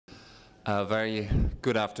A very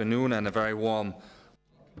good afternoon and a very warm.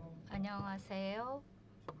 안녕하세요.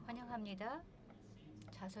 환영합니다.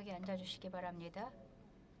 좌석에 앉아주시기 바랍니다.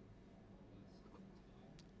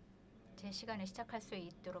 제 시간에 시작할 수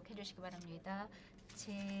있도록 해주시기 바랍니다.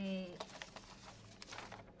 제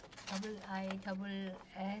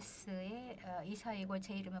IISS의 이사이고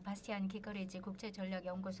제 이름은 바스티안 기거리지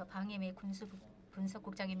국제전략연구소 방위 및 군수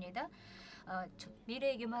분석국장입니다.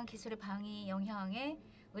 미래 유망 기술의 방위 영향의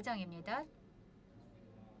의장입니다.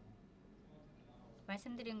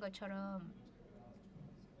 말씀드린 것처럼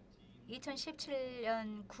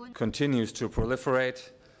 2017년 군 continues to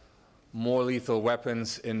proliferate, more lethal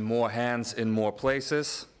weapons in more hands, in more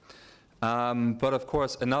places. But of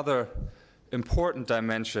course, another important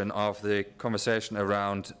dimension of the conversation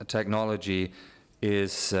around technology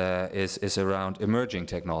is around emerging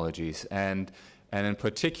technologies, and in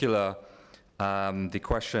particular, the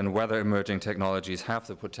question whether emerging technologies have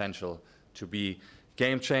the potential to be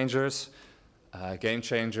game changers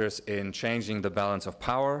in changing the balance of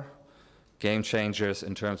power, game changers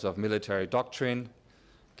in terms of military doctrine,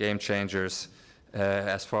 game changers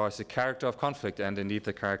as far as the character of conflict and indeed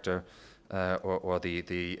the character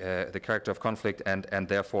the character of conflict and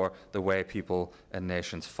therefore the way people and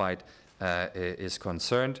nations fight is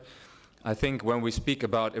concerned. I think when we speak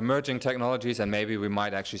about emerging technologies, and maybe we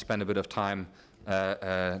might actually spend a bit of time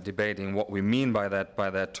debating what we mean by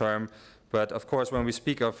that term, but of course when we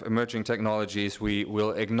speak of emerging technologies, we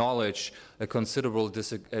will acknowledge a considerable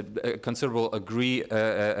degree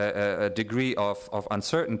of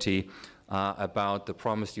uncertainty about the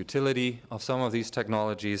promised utility of some of these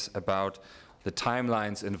technologies, about the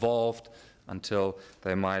timelines involved until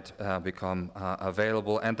they might become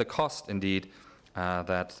available, and the cost indeed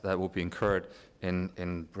that will be incurred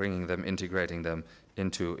in bringing them, integrating them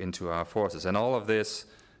into our forces. And all of this,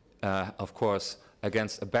 of course,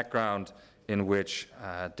 against a background in which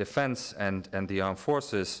defense and the armed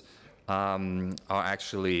forces are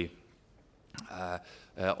actually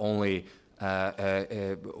only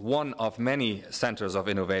one of many centers of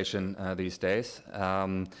innovation these days,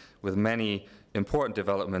 with many important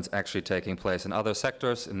developments actually taking place in other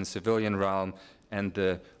sectors, in the civilian realm, and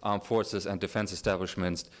the armed forces and defense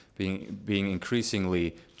establishments being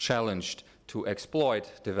increasingly challenged to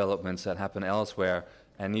exploit developments that happen elsewhere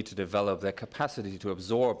and need to develop their capacity to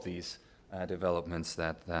absorb these developments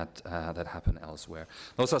that happen elsewhere.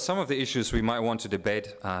 Those are some of the issues we might want to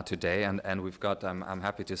debate today, and we've got, I'm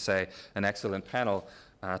happy to say, an excellent panel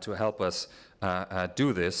to help us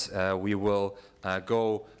do this. We will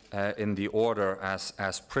go in the order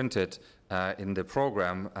as printed in the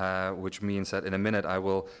program, which means that in a minute I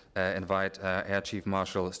will invite Air Chief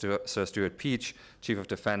Marshal Sir Stuart, Chief of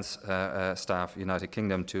Defence Staff, United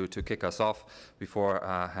Kingdom, to kick us off before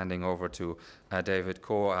handing over to David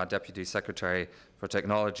Koh, our Deputy Secretary for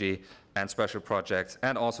Technology and Special Projects,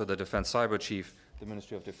 and also the Defence Cyber Chief, the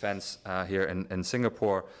Ministry of Defence here in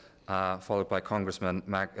Singapore, followed by Congressman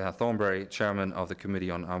Thornberry, Chairman of the Committee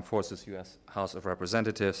on Armed Forces, U.S. House of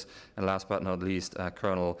Representatives, and last but not least,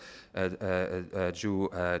 Colonel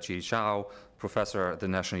Qichao, Professor at the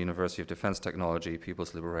National University of Defense Technology,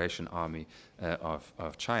 People's Liberation Army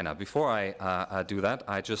of China. Before I do that,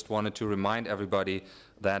 I just wanted to remind everybody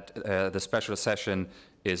that the special session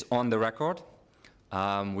is on the record.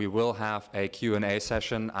 We will have a Q&A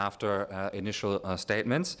session after initial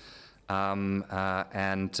statements. I'm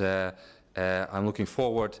looking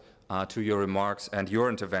forward to your remarks and your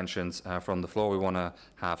interventions from the floor. We want to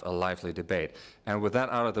have a lively debate. And with that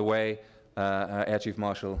out of the way, Air Chief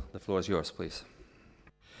Marshal, the floor is yours, please.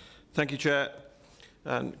 Thank you, Chair.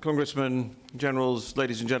 And Congressmen, Generals,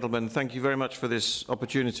 ladies and gentlemen, thank you very much for this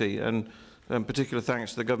opportunity, and particular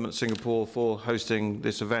thanks to the Government of Singapore for hosting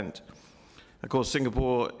this event. Of course,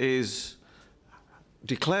 Singapore is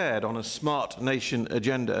declared on a smart nation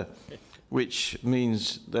agenda, which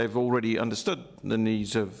means they've already understood the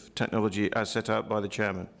needs of technology as set out by the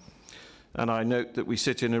Chairman. And I note that we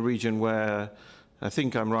sit in a region where I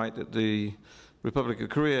think I'm right that the Republic of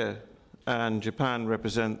Korea and Japan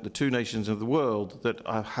represent the two nations of the world that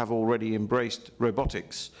have already embraced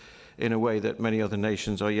robotics in a way that many other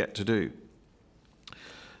nations are yet to do.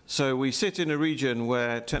 So we sit in a region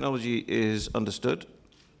where technology is understood,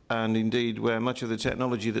 and indeed where much of the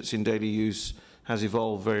technology that's in daily use has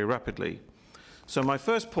evolved very rapidly. So my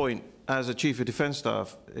first point as a Chief of Defence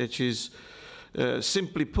Staff, which is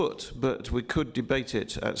simply put, but we could debate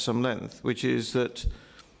it at some length, which is that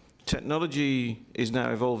technology is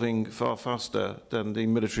now evolving far faster than the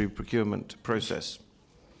military procurement process.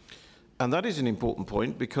 And that is an important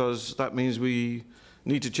point, because that means we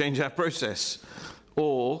need to change our process,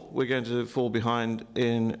 or we're going to fall behind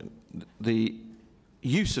in the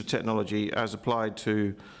use of technology as applied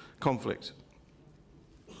to conflict.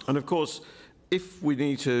 And of course, if we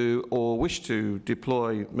need to or wish to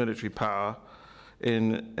deploy military power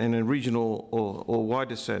in a regional or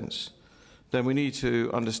wider sense, then we need to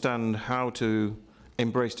understand how to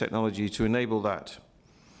embrace technology to enable that.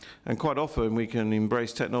 And quite often we can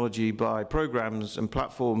embrace technology by programs and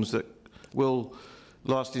platforms that will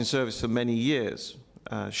last in service for many years.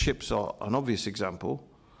 Ships are an obvious example,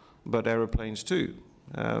 but aeroplanes too.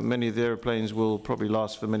 Many of the aeroplanes will probably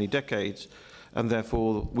last for many decades, and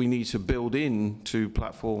therefore we need to build into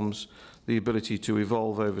platforms the ability to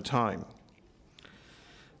evolve over time.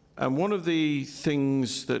 And one of the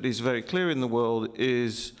things that is very clear in the world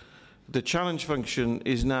is the challenge function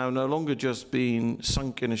is now no longer just being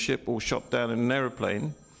sunk in a ship or shot down in an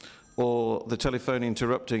aeroplane, or the telephone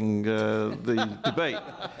interrupting the debate.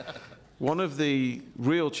 One of the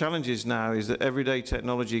real challenges now is that everyday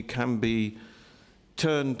technology can be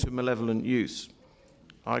turned to malevolent use.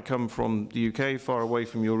 I come from the UK, far away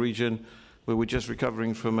from your region, where we're just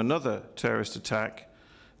recovering from another terrorist attack,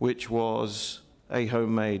 which was a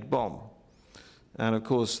homemade bomb. And of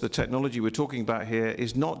course, the technology we're talking about here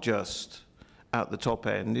is not just at the top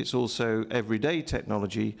end, it's also everyday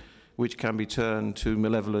technology which can be turned to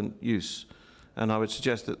malevolent use. And I would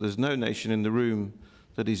suggest that there's no nation in the room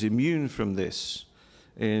that is immune from this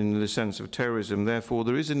in the sense of terrorism. Therefore,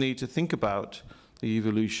 there is a need to think about the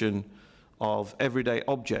evolution of everyday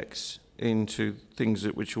objects into things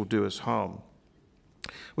which will do us harm,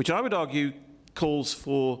 which I would argue calls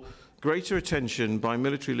for greater attention by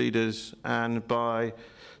military leaders and by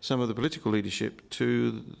some of the political leadership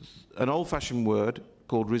to an old-fashioned word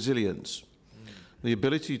called resilience, the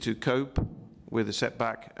ability to cope with a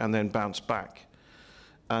setback and then bounce back.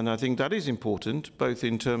 And I think that is important, both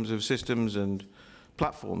in terms of systems and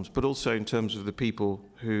platforms, but also in terms of the people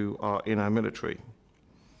who are in our military.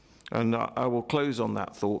 And I will close on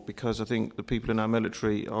that thought because I think the people in our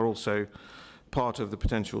military are also part of the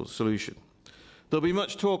potential solution. There'll be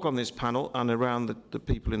much talk on this panel and around the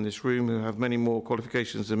people in this room who have many more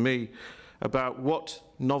qualifications than me about what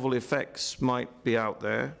novel effects might be out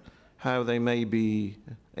there, how they may be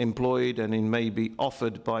employed and may be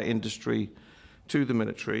offered by industry to the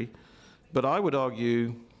military. But I would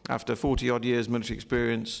argue, after 40-odd years military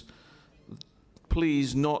experience,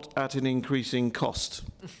 please not at an increasing cost,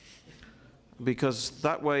 because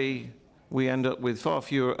that way we end up with far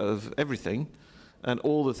fewer of everything, and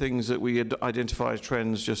all the things that we identify as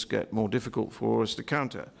trends just get more difficult for us to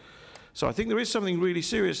counter. So I think there is something really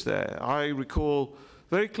serious there. I recall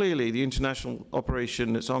very clearly the international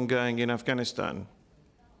operation that's ongoing in Afghanistan,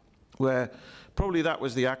 where probably that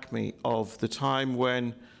was the acme of the time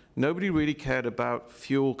when nobody really cared about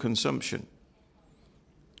fuel consumption.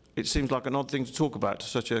 It seems like an odd thing to talk about to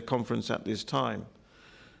such a conference at this time.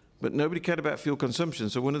 But nobody cared about fuel consumption,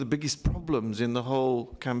 so one of the biggest problems in the whole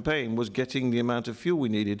campaign was getting the amount of fuel we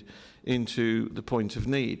needed into the point of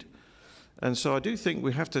need. And so I do think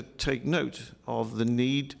we have to take note of the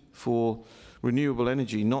need for renewable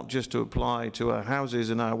energy, not just to apply to our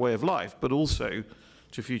houses and our way of life, but also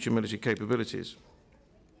to future military capabilities.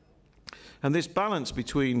 And this balance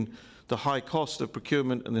between the high cost of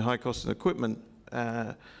procurement and the high cost of equipment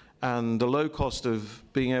and the low cost of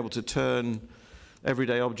being able to turn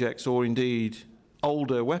everyday objects or indeed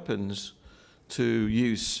older weapons to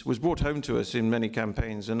use was brought home to us in many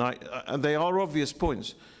campaigns, and they are obvious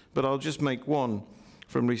points, but I'll just make one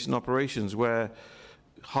from recent operations where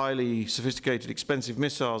highly sophisticated, expensive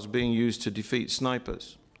missiles are being used to defeat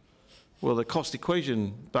snipers. Well, the cost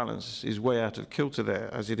equation balance is way out of kilter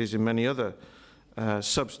there, as it is in many other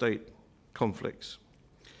sub-state conflicts.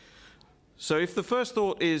 So if the first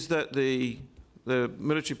thought is that the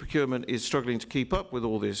military procurement is struggling to keep up with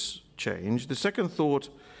all this change, the second thought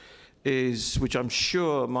is, which I'm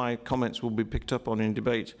sure my comments will be picked up on in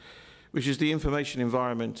debate, which is the information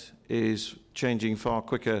environment is changing far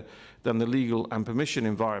quicker than the legal and permission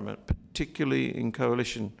environment, particularly in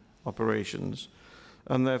coalition operations,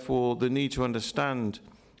 and therefore the need to understand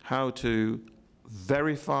how to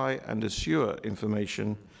verify and assure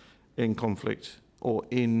information in conflict or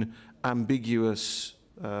in ambiguous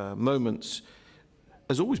moments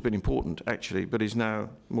has always been important, actually, but is now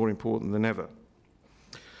more important than ever.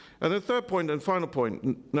 And the third point and final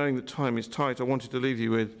point, knowing that time is tight, I wanted to leave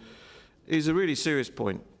you with, is a really serious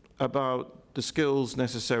point about the skills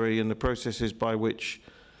necessary and the processes by which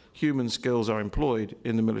human skills are employed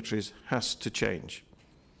in the militaries has to change.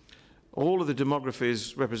 All of the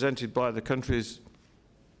demographies represented by the countries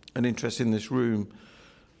and interests in this room,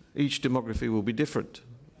 each demography will be different.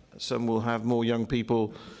 Some will have more young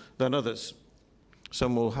people than others.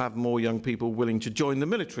 Some will have more young people willing to join the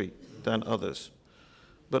military than others.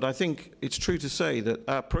 But I think it's true to say that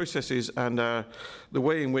our processes and the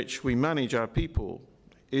way in which we manage our people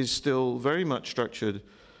is still very much structured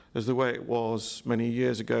as the way it was many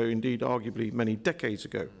years ago, indeed arguably many decades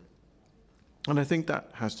ago. And I think that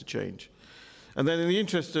has to change. And then in the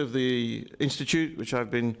interest of the Institute, which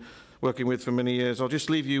I've been working with for many years, I'll just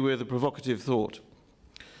leave you with a provocative thought,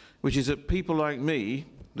 which is that people like me,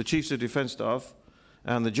 the Chiefs of Defence Staff,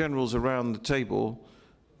 and the generals around the table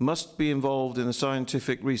must be involved in the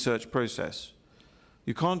scientific research process.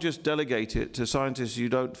 You can't just delegate it to scientists you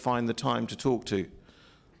don't find the time to talk to.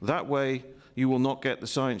 That way, you will not get the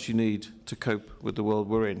science you need to cope with the world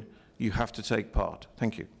we're in. You have to take part.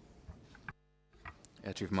 Thank you.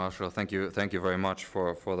 Chief Marshal, thank you very much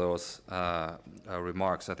for those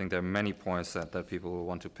remarks. I think there are many points that people will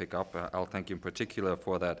want to pick up. I'll thank you in particular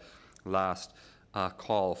for that last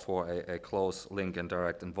call for a close link and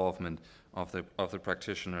direct involvement of the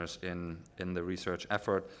practitioners in the research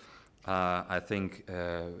effort. I think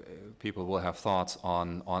people will have thoughts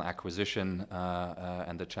on acquisition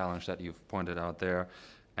and the challenge that you've pointed out there,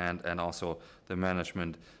 and also the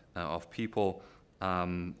management of people.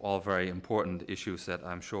 All very important issues that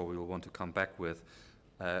I'm sure we will want to come back with.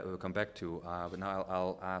 We'll come back to. But now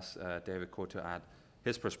I'll ask David Koh to add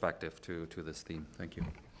his perspective to this theme. Thank you.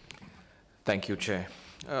 Thank you, Chair.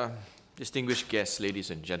 Distinguished guests,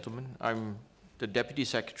 ladies and gentlemen, I'm the Deputy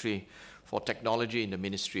Secretary for Technology in the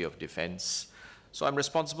Ministry of Defense. So I'm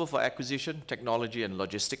responsible for acquisition, technology, and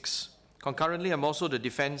logistics. Concurrently, I'm also the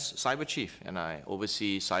Defense Cyber Chief, and I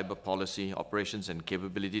oversee cyber policy, operations, and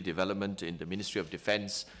capability development in the Ministry of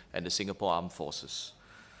Defense and the Singapore Armed Forces.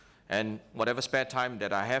 And whatever spare time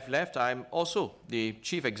that I have left, I'm also the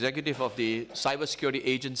Chief Executive of the Cybersecurity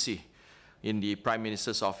Agency in the Prime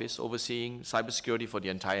Minister's Office, overseeing cybersecurity for the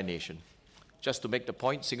entire nation. Just to make the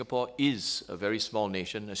point, Singapore is a very small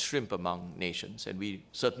nation, a shrimp among nations, and we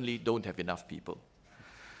certainly don't have enough people.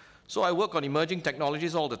 So I work on emerging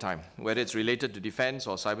technologies all the time, whether it's related to defense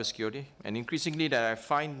or cybersecurity, and increasingly that I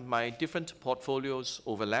find my different portfolios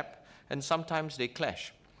overlap, and sometimes they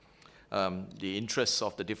clash. The interests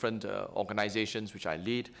of the different organizations which I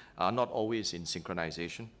lead are not always in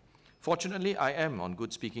synchronization. Fortunately, I am on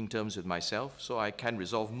good speaking terms with myself, so I can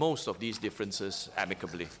resolve most of these differences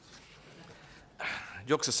amicably.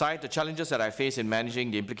 Jokes aside, the challenges that I face in managing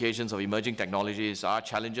the implications of emerging technologies are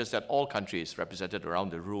challenges that all countries represented around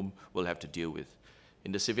the room will have to deal with.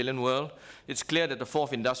 In the civilian world, it's clear that the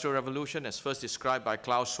fourth industrial revolution, as first described by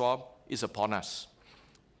Klaus Schwab, is upon us.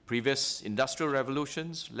 Previous industrial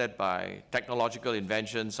revolutions, led by technological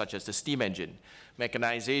inventions such as the steam engine,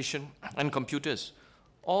 mechanization, and computers,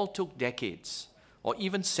 all took decades or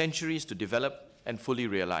even centuries to develop and fully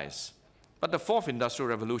realize. But the fourth industrial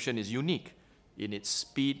revolution is unique in its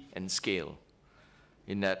speed and scale,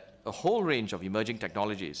 in that a whole range of emerging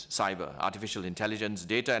technologies, cyber, artificial intelligence,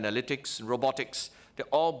 data analytics, robotics, they're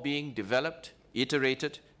all being developed,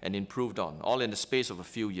 iterated, and improved on, all in the space of a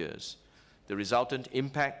few years. The resultant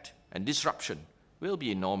impact and disruption will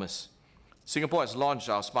be enormous. Singapore has launched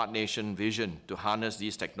our Smart Nation vision to harness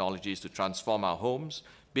these technologies to transform our homes,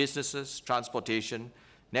 businesses, transportation,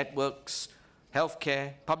 networks,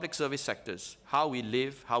 healthcare, public service sectors, how we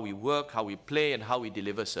live, how we work, how we play, and how we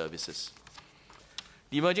deliver services.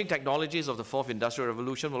 The emerging technologies of the fourth industrial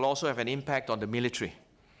revolution will also have an impact on the military.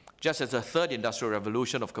 Just as the third industrial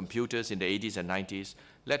revolution of computers in the 80s and 90s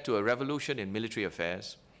led to a revolution in military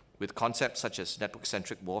affairs, with concepts such as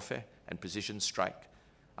network-centric warfare and precision strike,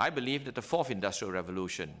 I believe that the fourth industrial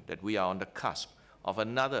revolution, that we are on the cusp of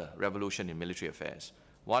another revolution in military affairs,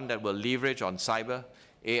 one that will leverage on cyber,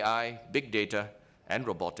 AI, big data, and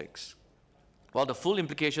robotics. While the full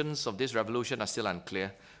implications of this revolution are still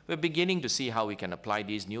unclear, we're beginning to see how we can apply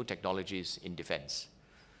these new technologies in defense.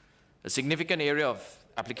 A significant area of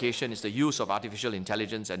application is the use of artificial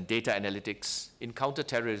intelligence and data analytics in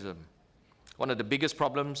counterterrorism. One of the biggest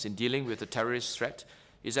problems in dealing with the terrorist threat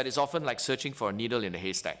is that it's often like searching for a needle in a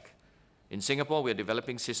haystack. In Singapore, we're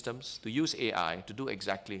developing systems to use AI to do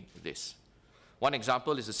exactly this. One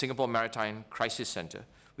example is the Singapore Maritime Crisis Center,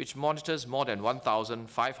 which monitors more than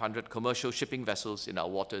 1,500 commercial shipping vessels in our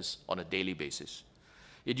waters on a daily basis.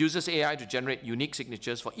 It uses AI to generate unique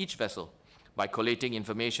signatures for each vessel by collating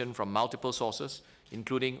information from multiple sources,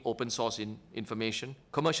 including open source information,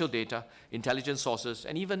 commercial data, intelligence sources,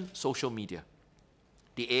 and even social media.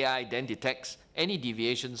 The AI then detects any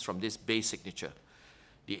deviations from this base signature.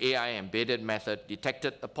 The AI embedded method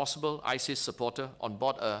detected a possible ISIS supporter on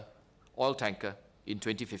board an oil tanker in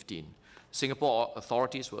 2015. Singapore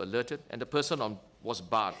authorities were alerted, and the person was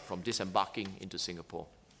barred from disembarking into Singapore.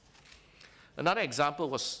 Another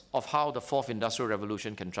example of how the fourth industrial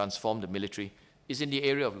revolution can transform the military is in the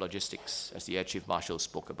area of logistics, as the Air Chief Marshal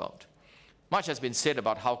spoke about. Much has been said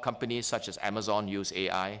about how companies such as Amazon use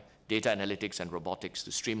AI, data analytics, and robotics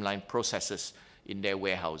to streamline processes in their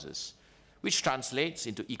warehouses, which translates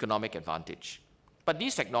into economic advantage. But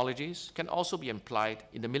these technologies can also be applied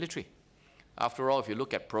in the military. After all, if you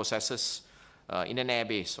look at processes in an air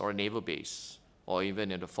base or a naval base, or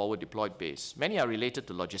even in a forward deployed base, many are related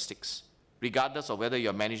to logistics, regardless of whether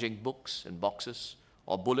you're managing books and boxes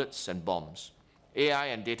or bullets and bombs. AI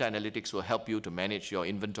and data analytics will help you to manage your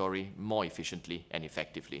inventory more efficiently and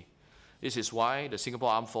effectively. This is why the Singapore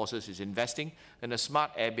Armed Forces is investing in a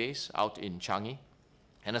smart air base out in Changi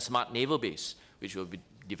and a smart naval base, which will be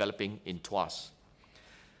developing in Tuas.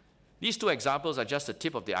 These two examples are just the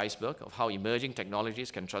tip of the iceberg of how emerging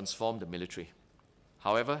technologies can transform the military.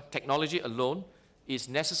 However, technology alone is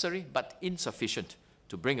necessary but insufficient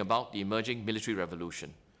to bring about the emerging military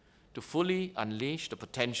revolution. To fully unleash the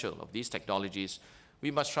potential of these technologies, we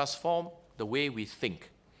must transform the way we think,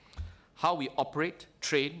 how we operate,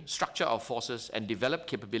 train, structure our forces, and develop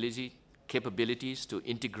capabilities to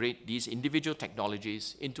integrate these individual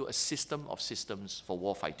technologies into a system of systems for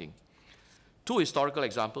warfighting. Two historical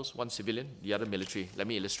examples, one civilian, the other military. Let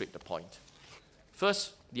me illustrate the point.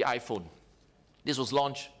 First, the iPhone. This was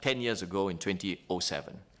launched 10 years ago in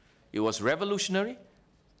 2007. It was revolutionary.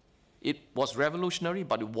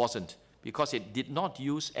 But it wasn't, because it did not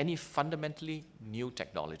use any fundamentally new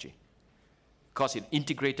technology. Because it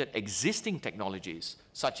integrated existing technologies,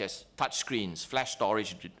 such as touchscreens, flash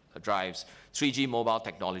storage drives, 3G mobile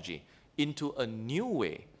technology, into a new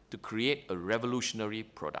way to create a revolutionary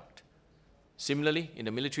product. Similarly, in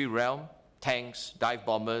the military realm, tanks, dive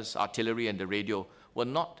bombers, artillery, and the radio were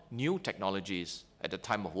not new technologies at the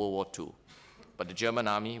time of World War II, but the German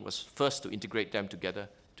army was first to integrate them together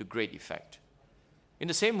to great effect. In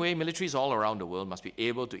the same way, militaries all around the world must be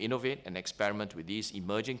able to innovate and experiment with these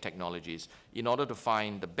emerging technologies in order to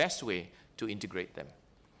find the best way to integrate them.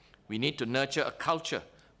 We need to nurture a culture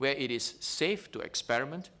where it is safe to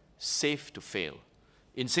experiment, safe to fail.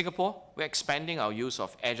 In Singapore, we're expanding our use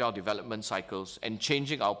of agile development cycles and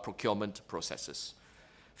changing our procurement processes.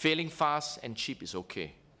 Failing fast and cheap is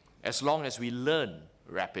okay, as long as we learn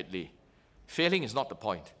rapidly. Failing is not the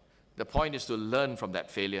point. The point is to learn from that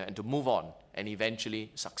failure and to move on and eventually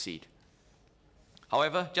succeed.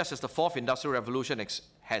 However, just as the fourth industrial revolution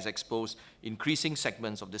has exposed increasing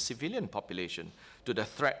segments of the civilian population to the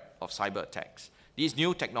threat of cyber attacks, these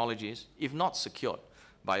new technologies, if not secured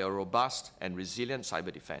by a robust and resilient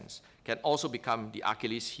cyber defense, can also become the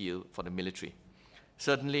Achilles heel for the military.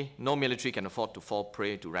 Certainly, no military can afford to fall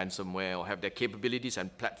prey to ransomware or have their capabilities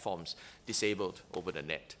and platforms disabled over the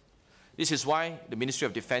net. This is why the Ministry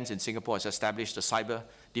of Defense in Singapore has established a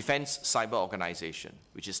Defense Cyber Organization,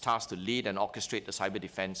 which is tasked to lead and orchestrate the cyber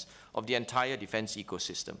defense of the entire defense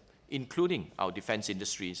ecosystem, including our defense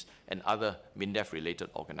industries and other MINDEF-related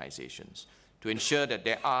organizations, to ensure that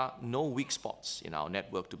there are no weak spots in our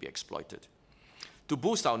network to be exploited. To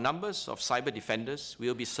boost our numbers of cyber defenders, we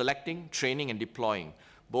will be selecting, training, and deploying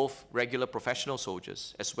both regular professional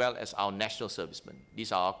soldiers as well as our national servicemen.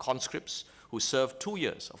 These are our conscripts who serve 2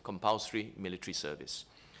 years of compulsory military service.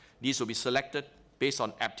 These will be selected based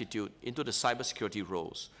on aptitude into the cybersecurity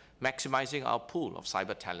roles, maximizing our pool of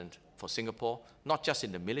cyber talent for Singapore, not just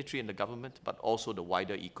in the military and the government, but also the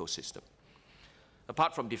wider ecosystem.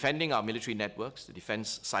 Apart from defending our military networks, the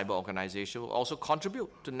Defense Cyber Organization will also contribute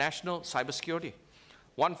to national cybersecurity.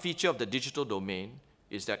 One feature of the digital domain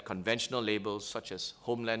is that conventional labels such as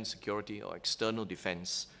homeland security or external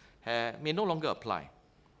defense may no longer apply.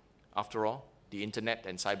 After all, the internet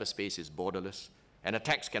and cyberspace is borderless, and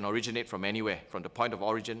attacks can originate from anywhere, from the point of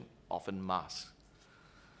origin often masked.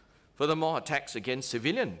 Furthermore, attacks against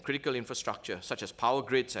civilian critical infrastructure, such as power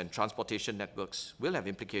grids and transportation networks, will have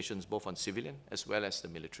implications both on civilian as well as the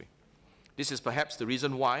military. This is perhaps the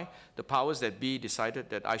reason why the powers that be decided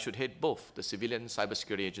that I should head both the Civilian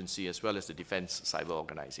Cybersecurity Agency as well as the Defense Cyber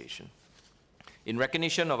Organization. In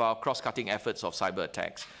recognition of our cross-cutting efforts of cyber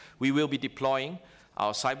attacks, we will be deploying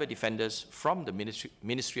our cyber defenders from the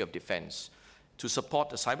Ministry of Defense to support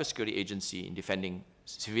the Cybersecurity Agency in defending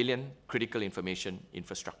civilian critical information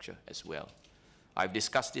infrastructure as well. I've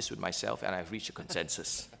discussed this with myself and I've reached a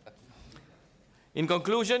consensus. In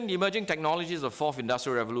conclusion, the emerging technologies of the fourth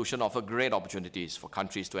industrial revolution offer great opportunities for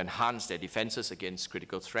countries to enhance their defenses against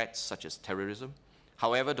critical threats such as terrorism.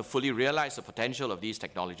 However, to fully realize the potential of these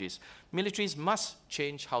technologies, militaries must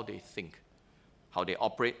change how they think, how they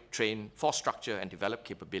operate, train, force structure, and develop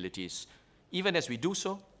capabilities. Even as we do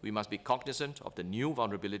so, we must be cognizant of the new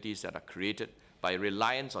vulnerabilities that are created by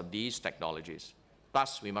reliance on these technologies.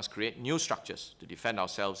 Thus, we must create new structures to defend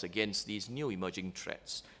ourselves against these new emerging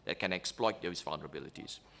threats that can exploit those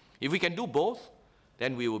vulnerabilities. If we can do both,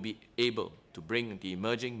 then we will be able to bring the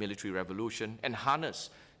emerging military revolution and harness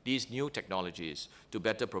these new technologies to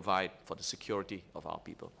better provide for the security of our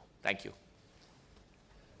people. Thank you.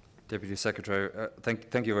 Deputy Secretary,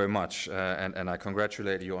 thank you very much, and I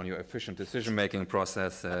congratulate you on your efficient decision-making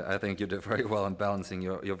process. I think you did very well in balancing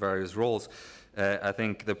your various roles. I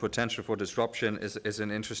think the potential for disruption is an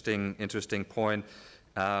interesting point.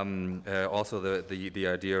 Also, the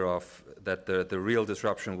idea of that the real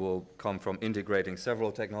disruption will come from integrating several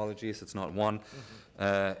technologies. It's not one.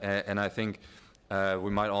 And I think we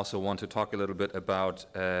might also want to talk a little bit about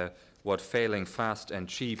what failing fast and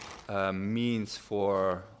cheap means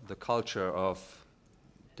for the culture of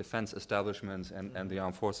defense establishments and the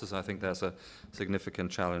armed forces. I think there's a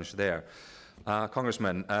significant challenge there.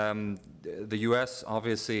 Congressman, the U.S.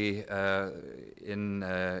 obviously in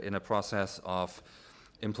a process of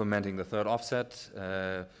implementing the third offset,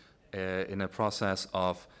 in a process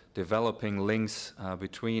of developing links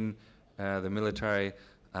between the military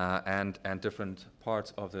and different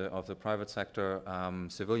parts of the private sector,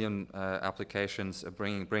 civilian applications,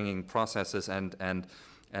 bringing processes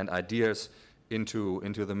and ideas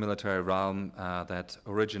into the military realm that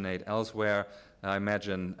originate elsewhere. I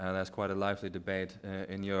imagine there's quite a lively debate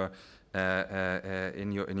in your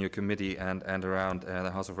committee and around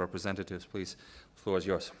the House of Representatives. Please, the floor is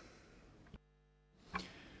yours.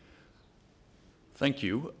 Thank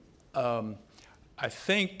you. I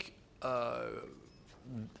think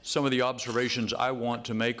some of the observations I want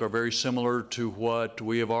to make are very similar to what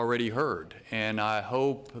we have already heard, and I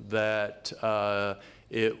hope that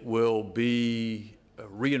it will be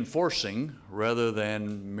reinforcing rather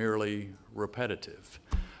than merely repetitive.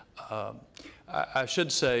 I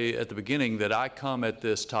should say at the beginning that I come at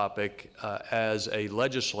this topic as a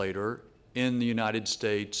legislator in the United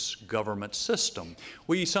States government system.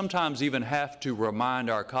 We sometimes even have to remind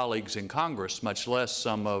our colleagues in Congress, much less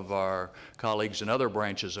some of our colleagues in other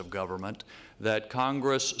branches of government, that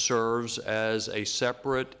Congress serves as a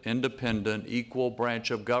separate, independent, equal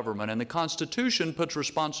branch of government, and the Constitution puts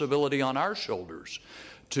responsibility on our shoulders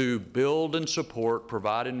to build and support,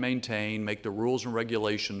 provide and maintain, make the rules and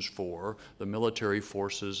regulations for the military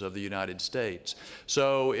forces of the United States.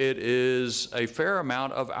 So it is a fair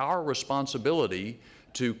amount of our responsibility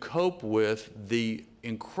to cope with the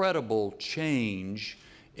incredible change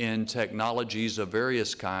in technologies of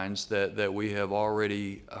various kinds that we have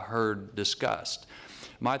already heard discussed.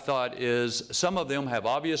 My thought is some of them have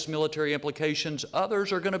obvious military implications,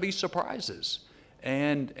 others are going to be surprises.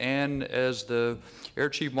 And as the Air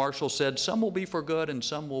Chief Marshal said, some will be for good and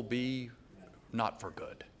some will be not for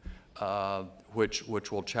good,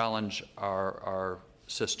 which will challenge our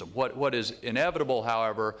system. What is inevitable,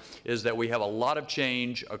 however, is that we have a lot of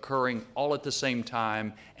change occurring all at the same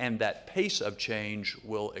time, and that pace of change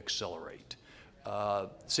will accelerate.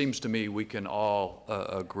 Seems to me we can all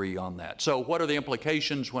agree on that. So what are the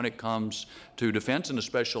implications when it comes to defense, and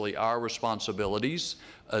especially our responsibilities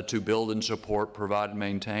to build and support, provide and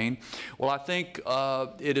maintain? Well, I think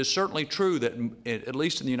it is certainly true that, at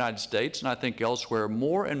least in the United States, and I think elsewhere,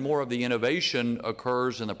 more and more of the innovation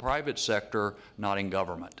occurs in the private sector, not in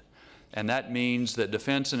government. And that means that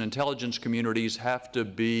defense and intelligence communities have to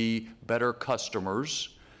be better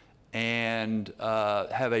customers and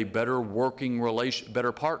have a better working relation,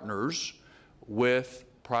 better partners with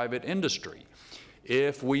private industry.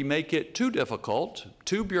 If we make it too difficult,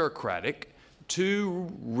 too bureaucratic, too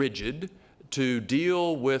rigid to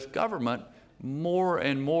deal with government, more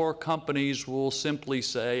and more companies will simply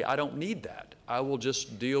say, I don't need that. I will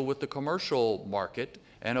just deal with the commercial market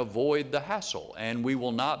and avoid the hassle. And we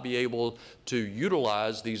will not be able to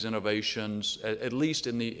utilize these innovations, at least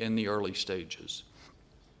in the early stages.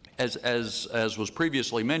 As was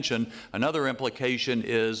previously mentioned, another implication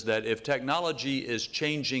is that if technology is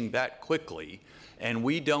changing that quickly and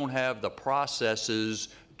we don't have the processes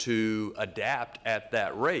to adapt at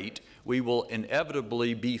that rate, we will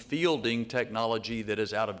inevitably be fielding technology that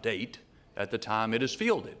is out of date at the time it is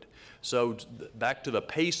fielded. So back to the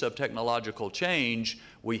pace of technological change,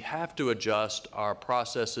 we have to adjust our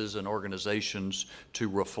processes and organizations to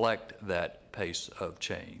reflect that pace of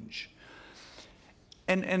change.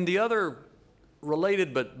 And the other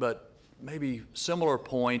related but maybe similar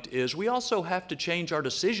point is we also have to change our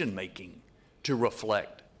decision making to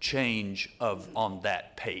reflect change on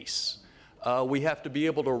that pace. We have to be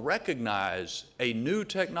able to recognize a new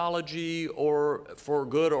technology or for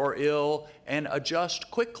good or ill and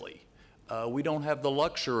adjust quickly. we don't have the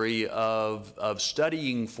luxury of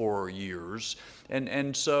studying for years.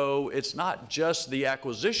 And so it's not just the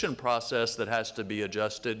acquisition process that has to be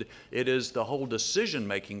adjusted, it is the whole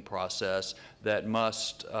decision-making process that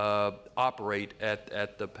must operate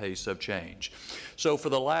at the pace of change. So for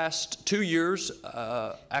the last 2 years,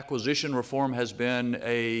 acquisition reform has been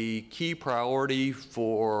a key priority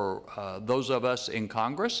for those of us in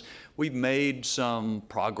Congress. We've made some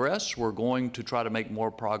progress. We're going to try to make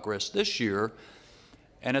more progress this year.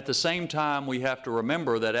 And at the same time, we have to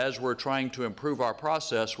remember that as we're trying to improve our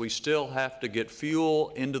process, we still have to get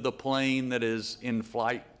fuel into the plane that is in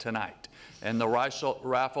flight tonight. And the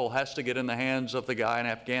rifle has to get in the hands of the guy in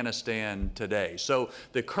Afghanistan today. So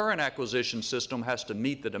the current acquisition system has to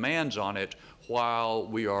meet the demands on it while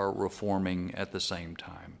we are reforming at the same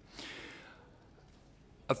time.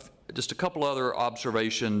 Just a couple other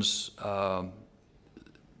observations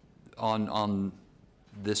on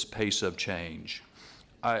this pace of change.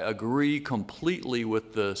 I agree completely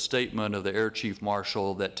with the statement of the Air Chief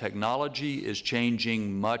Marshal that technology is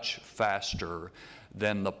changing much faster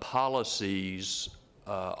than the policies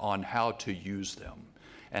on how to use them.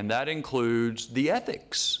 And that includes the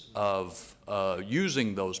ethics of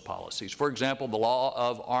using those policies. For example, the law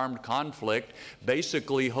of armed conflict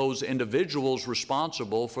basically holds individuals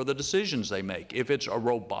responsible for the decisions they make. If it's a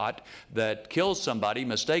robot that kills somebody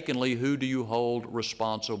mistakenly, who do you hold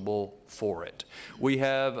responsible for it? We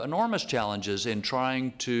have enormous challenges in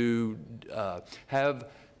trying to have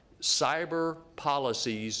cyber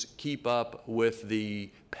policies keep up with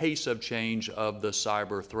the pace of change of the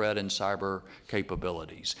cyber threat and cyber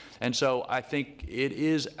capabilities. And so I think it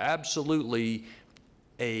is absolutely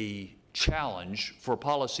a challenge for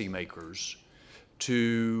policymakers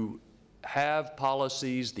to have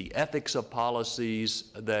policies, the ethics of policies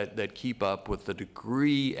that keep up with the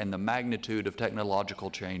degree and the magnitude of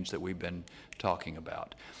technological change that we've been talking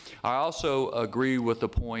about. I also agree with the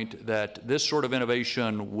point that this sort of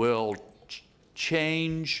innovation will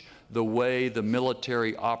change the way the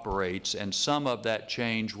military operates, and some of that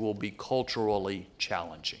change will be culturally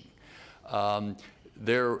challenging.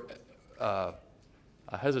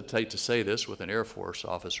 I hesitate to say this with an Air Force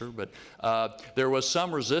officer, but there was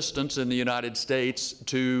some resistance in the United States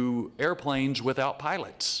to airplanes without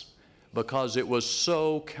pilots because it was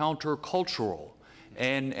so countercultural.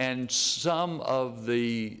 And some of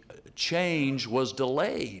the change was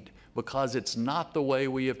delayed because it's not the way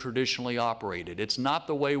we have traditionally operated. It's not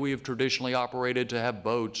the way we have traditionally operated to have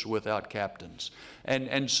boats without captains.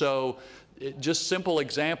 And so just simple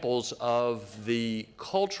examples of the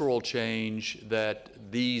cultural change that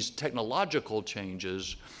these technological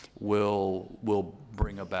changes will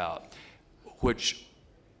bring about, which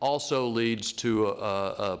also leads to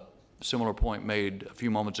a similar point made a few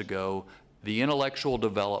moments ago. The intellectual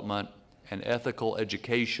development and ethical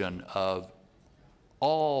education of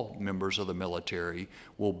all members of the military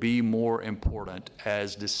will be more important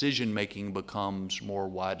as decision-making becomes more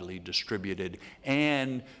widely distributed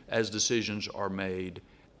and as decisions are made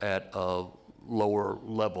at a lower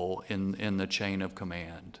level in the chain of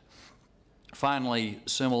command. Finally,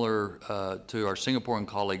 similar to our Singaporean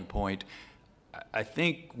colleague point, I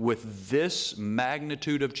think with this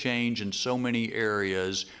magnitude of change in so many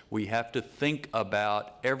areas, we have to think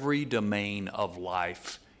about every domain of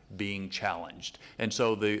life being challenged. And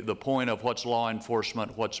so the point of what's law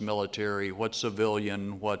enforcement, what's military, what's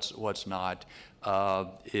civilian, what's not,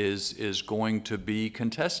 is going to be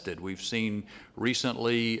contested. We've seen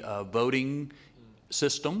recently voting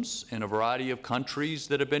systems in a variety of countries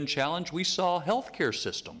that have been challenged. We saw healthcare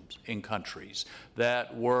systems in countries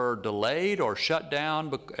that were delayed or shut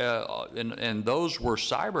down, and those were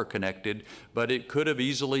cyber connected, but it could have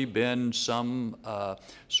easily been some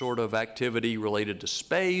sort of activity related to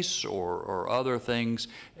space or other things.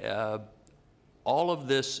 All of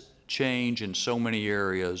this change in so many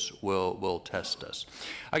areas will test us.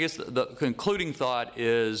 I guess the concluding thought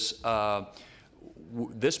is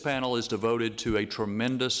this panel is devoted to a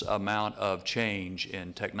tremendous amount of change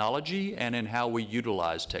in technology and in how we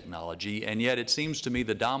utilize technology, and yet it seems to me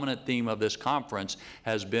the dominant theme of this conference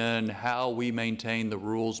has been how we maintain the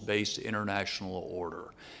rules-based international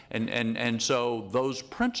order. And so those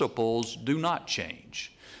principles do not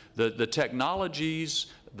change. The technologies,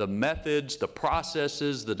 the methods, the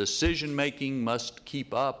processes, the decision-making must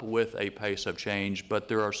keep up with a pace of change, but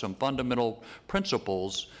there are some fundamental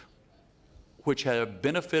principles which have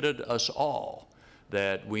benefited us all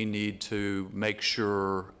that we need to make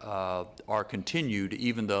sure are continued,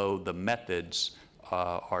 even though the methods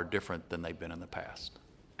are different than they've been in the past.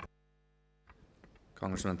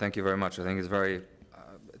 Congressman, thank you very much. I think it's very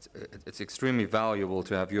it's extremely valuable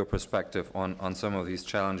to have your perspective on some of these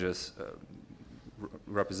challenges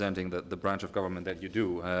representing the branch of government that you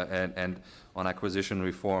do, and on acquisition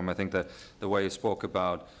reform. I think that the way you spoke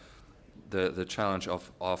about the challenge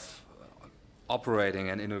of operating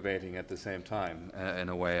and innovating at the same time, in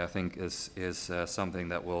a way, I think is something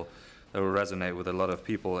that will resonate with a lot of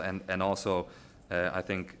people, and also I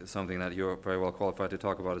think something that you're very well qualified to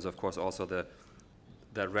talk about is, of course, also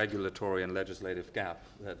that regulatory and legislative gap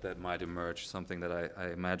that might emerge, something that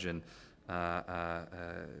I imagine the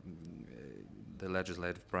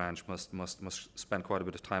legislative branch must spend quite a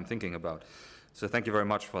bit of time thinking about. So thank you very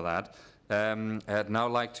much for that. I'd now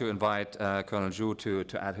like to invite Colonel Zhu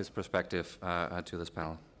to add his perspective to this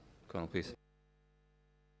panel. Colonel, please.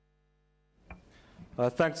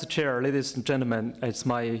 Thanks, Chair. Ladies and gentlemen, it's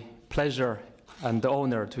my pleasure and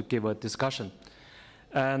honor to give a discussion.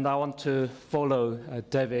 And I want to follow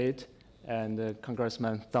David and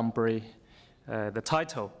Congressman Thornberry, the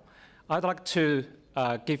title. I'd like to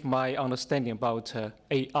give my understanding about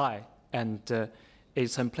AI and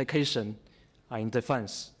its implication in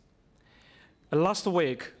defense. Last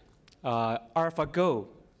week, AlphaGo,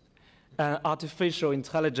 an artificial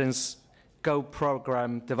intelligence Go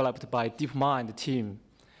program developed by DeepMind team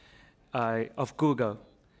of Google,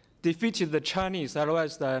 defeated the Chinese as well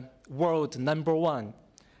as the world #1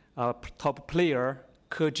 top player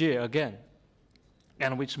Qichao again,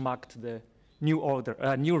 and which marked the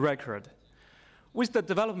new record. With the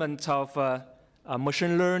development of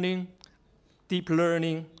machine learning, deep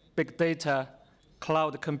learning, big data,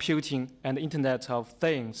 cloud computing, and Internet of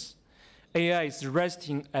Things, AI is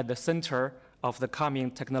resting at the center of the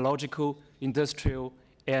coming technological, industrial,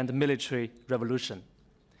 and military revolution.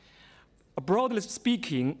 Broadly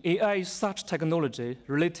speaking, AI is such technology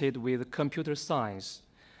related with computer science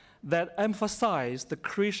that emphasize the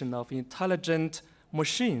creation of intelligent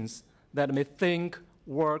machines that may think,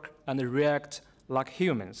 work, and react like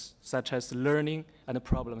humans, such as learning and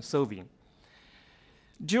problem solving.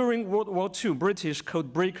 During World War II, British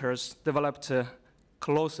code breakers developed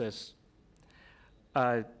Colossus,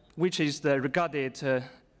 which is regarded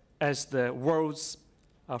as the world's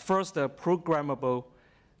first programmable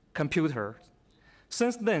computer.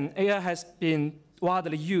 Since then, AI has been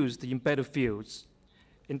widely used in battlefields.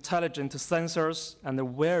 Intelligent sensors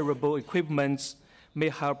and wearable equipment may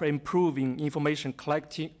help improving information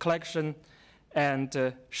collection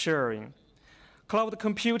and sharing. Cloud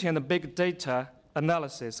computing and big data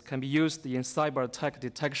analysis can be used in cyber attack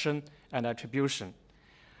detection and attribution.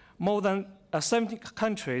 More than 70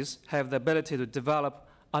 countries have the ability to develop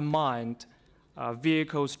unmanned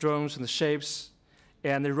vehicles, drones, and ships,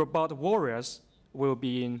 and the robot warriors will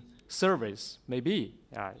be in service, maybe,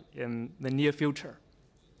 in the near future.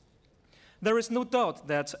 There is no doubt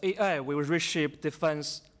that AI will reshape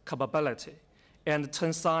defense capability and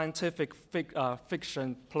turn scientific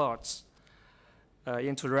fiction plots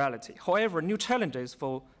into reality. However, new challenges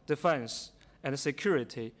for defense and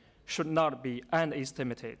security should not be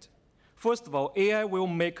underestimated. First of all, AI will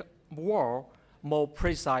make war more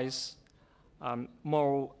precise,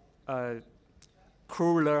 more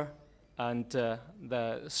crueler, and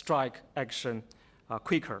the strike action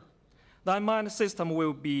quicker. The unmanned system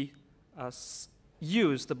will be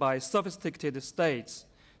used by sophisticated states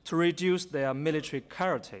to reduce their military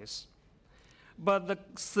casualties. But the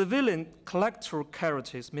civilian collateral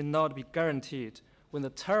casualties may not be guaranteed when the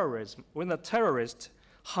terrorists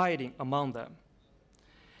hiding among them.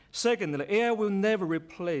 Secondly, AI will never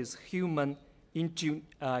replace human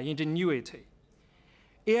ingenuity.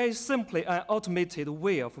 AI is simply an automated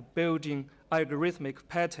way of building algorithmic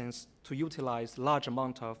patterns to utilize large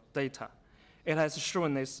amount of data. It has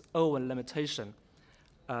shown its own limitation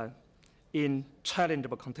in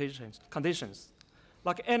challengeable conditions.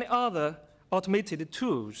 Like any other automated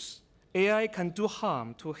tools, AI can do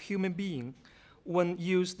harm to a human being when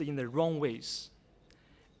used in the wrong ways.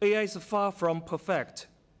 AI is far from perfect.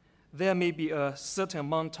 There may be a certain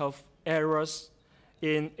amount of errors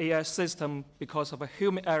in AI system because of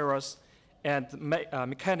human errors and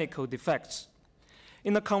mechanical defects.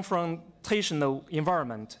 In a confrontational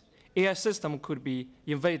environment, AI system could be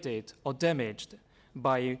invaded or damaged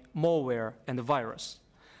by malware and virus.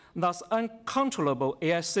 Thus, uncontrollable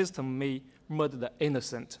AI system may murder the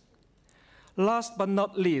innocent. Last but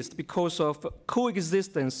not least, because of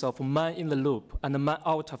coexistence of man in the loop and man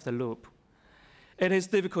out of the loop, it is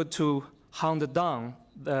difficult to hunt down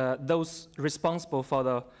those responsible for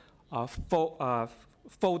the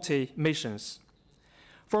faulty missions.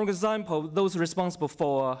 For example, those responsible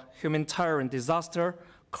for humanitarian disaster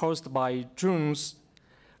caused by drones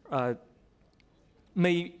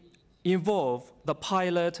may involve the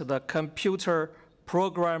pilot, the computer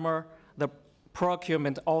programmer, the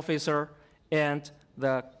procurement officer, and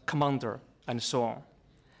the commander, and so on.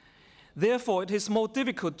 Therefore, it is more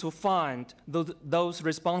difficult to find those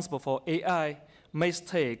responsible for AI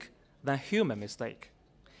mistake than human mistake.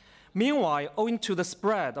 Meanwhile, owing to the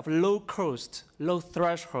spread of low-cost,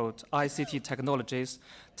 low-threshold ICT technologies,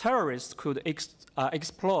 terrorists could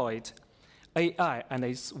exploit AI and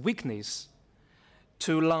its weakness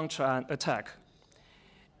to launch an attack.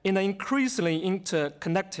 In an increasingly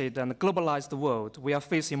interconnected and globalized world, we are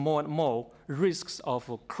facing more and more risks of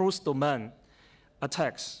cross-domain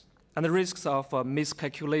attacks and the risks of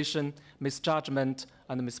miscalculation, misjudgment,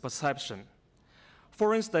 and misperception.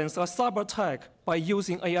 For instance, a cyber attack by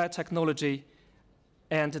using AI technology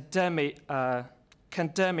and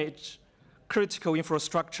can damage critical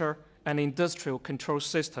infrastructure and industrial control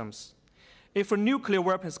systems. If a nuclear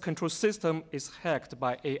weapons control system is hacked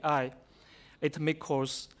by AI, it may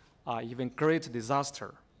cause even great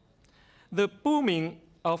disaster. The booming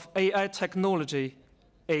of AI technology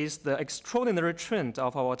is the extraordinary trend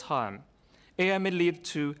of our time. AI may lead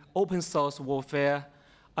to open source warfare,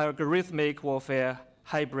 algorithmic warfare,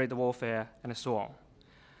 hybrid warfare, and so on.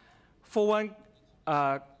 For one,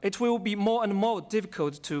 it will be more and more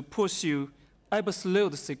difficult to pursue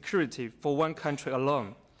absolute security for one country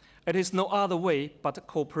alone. It is no other way but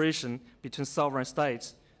cooperation between sovereign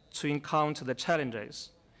states to encounter the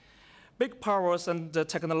challenges. Big powers and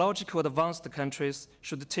technological advanced countries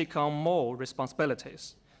should take on more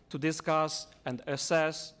responsibilities to discuss and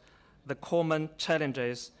assess the common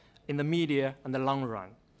challenges in the medium and the long run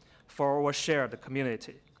for our shared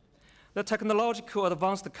community. The technological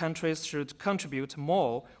advanced countries should contribute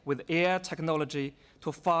more with AI technology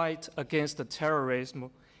to fight against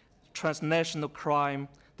terrorism, transnational crime,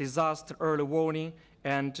 disaster early warning,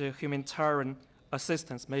 and humanitarian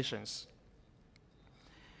assistance missions.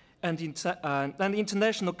 And the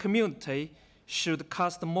international community should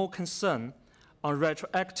cast more concern on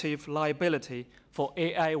retroactive liability for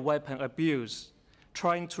AI weapon abuse,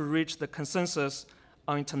 trying to reach the consensus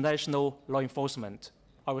on international law enforcement.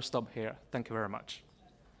 I will stop here. Thank you very much.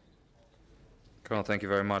 Colonel, thank you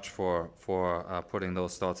very much for putting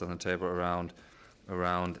those thoughts on the table around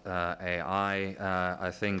AI.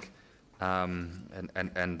 I think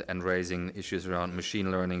and raising issues around machine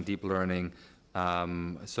learning, deep learning,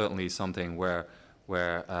 certainly something where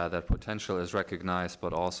that potential is recognized,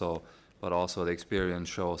 but also the experience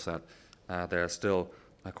shows that there are still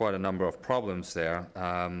quite a number of problems there,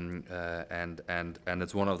 and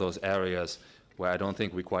it's one of those areas where I don't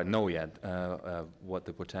think we quite know yet what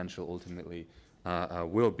the potential ultimately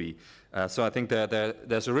will be. So I think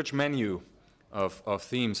there's a rich menu of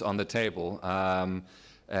themes on the table, and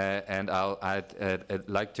I'd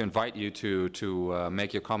like to invite you to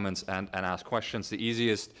make your comments and ask questions. The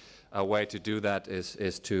easiest way to do that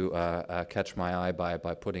is to catch my eye by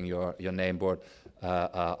putting your name board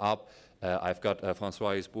up. I've got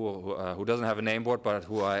François Isbourg, who doesn't have a name board, but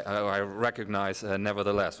who I recognize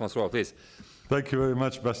nevertheless. François, please. Thank you very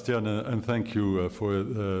much, Bastian, and thank you for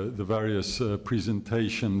the various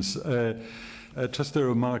presentations. Just a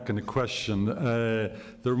remark and a question. The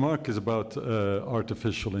remark is about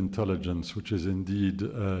artificial intelligence, which is indeed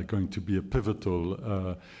going to be a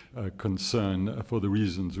pivotal concern for the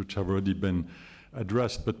reasons which have already been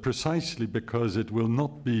addressed, but precisely because it will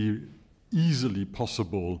not be easily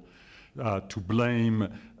possible to blame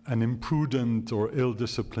an imprudent or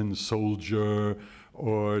ill-disciplined soldier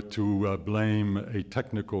or to blame a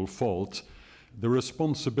technical fault. The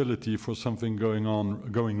responsibility for something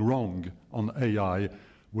going wrong on AI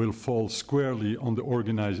will fall squarely on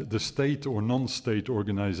the state or non-state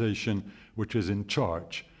organization which is in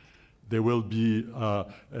charge. There will be a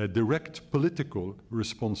direct political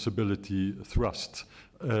responsibility thrust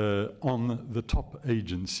on the top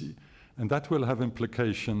agency. And that will have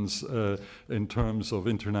implications in terms of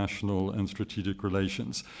international and strategic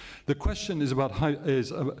relations. The question is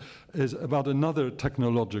about another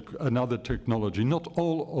technology. Not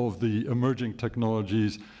all of the emerging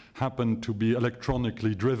technologies happen to be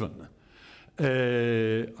electronically driven.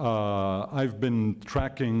 I've been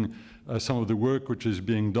tracking some of the work which is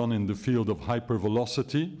being done in the field of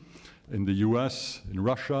hypervelocity in the US, in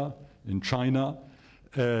Russia, in China,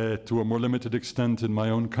 to a more limited extent in my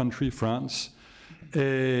own country, France.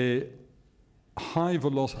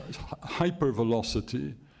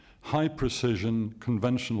 Hypervelocity, high precision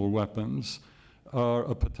conventional weapons are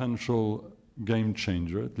a potential game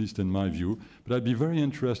changer, at least in my view. But I'd be very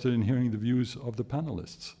interested in hearing the views of the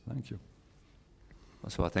panelists. Thank you.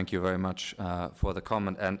 So thank you very much for the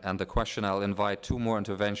comment and the question. I'll invite three more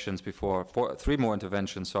interventions,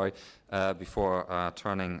 sorry, before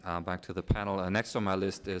turning back to the panel. Next on my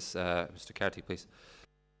list is Mr. Giegerich, please.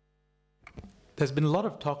 There's been a lot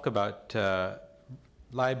of talk about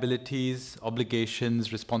liabilities,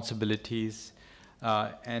 obligations, responsibilities,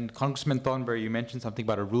 and Congressman Thornberry, you mentioned something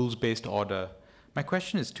about a rules-based order. My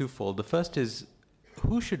question is twofold. The first is,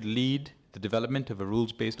 who should lead the development of a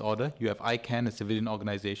rules-based order? You have ICANN, a civilian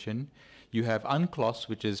organization. You have UNCLOS,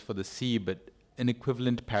 which is for the sea, but an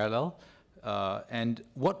equivalent parallel. And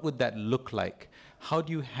what would that look like? How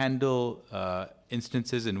do you handle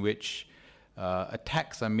instances in which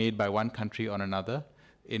attacks are made by one country on another,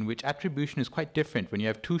 in which attribution is quite different? When you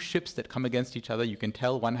have two ships that come against each other, you can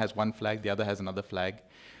tell one has one flag, the other has another flag.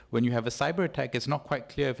 When you have a cyber attack, it's not quite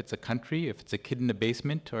clear if it's a country, if it's a kid in a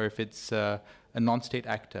basement, or if it's a non-state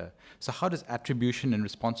actor. So how does attribution and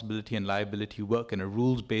responsibility and liability work in a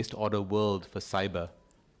rules-based order world for cyber?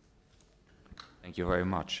 Thank you very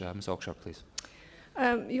much. Ms. Oakshott, please.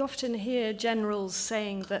 You often hear generals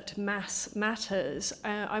saying that mass matters.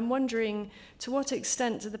 I'm wondering, to what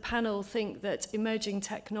extent do the panel think that emerging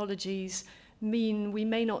technologies mean we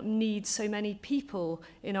may not need so many people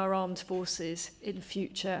in our armed forces in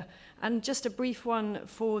future? And just a brief one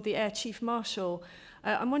for the Air Chief Marshal.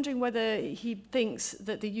 I'm wondering whether he thinks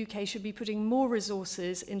that the UK should be putting more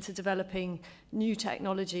resources into developing new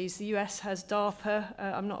technologies. The US has DARPA.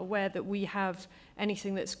 I'm not aware that we have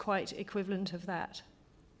anything that's quite equivalent of that.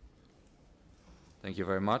 Thank you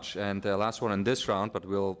very much. And the last one in this round, but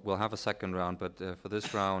we'll have a second round. But for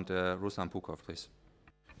this round, Ruslan Pukov, please.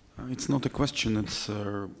 It's not a question, it's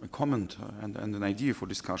a comment and an idea for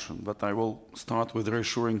discussion. But I will start with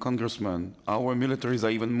reassuring Congressman. Our militaries are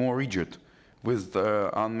even more rigid with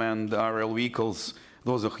unmanned aerial vehicles.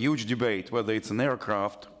 There was a huge debate whether it's an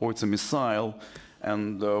aircraft or it's a missile,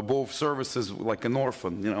 and both services like an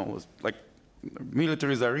orphan, you know, like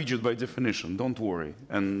militaries are rigid by definition, don't worry.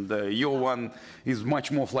 And your one is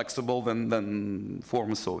much more flexible than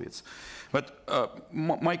former Soviets. But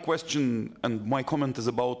my question and my comment is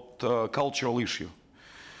about cultural issue.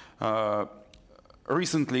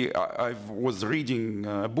 Recently, I was reading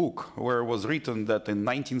a book where it was written that in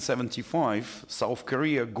 1975, South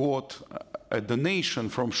Korea got a donation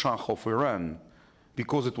from Shah of Iran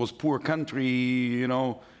because it was poor country, you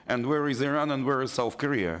know, and where is Iran and where is South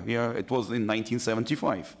Korea? Yeah, it was in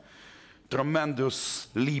 1975. Tremendous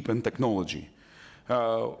leap in technology.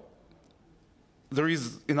 There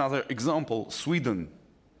is another example, Sweden,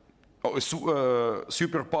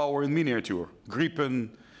 superpower in miniature, Gripen,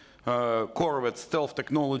 Corvette, stealth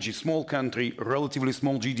technology, small country, relatively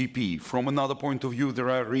small GDP. From another point of view, there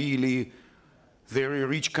are really very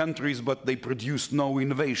rich countries, but they produce no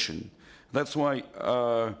innovation. That's why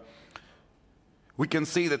we can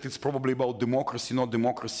say that it's probably about democracy, not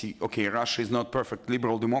democracy. Okay, Russia is not perfect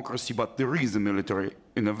liberal democracy, but there is a military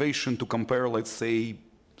innovation to compare, let's say,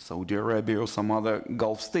 Saudi Arabia or some other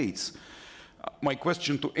Gulf states. My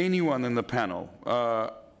question to anyone in the panel,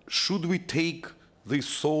 should we take this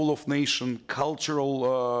soul of nation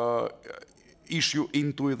cultural issue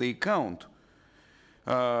into the account?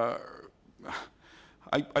 I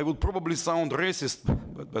would probably sound racist,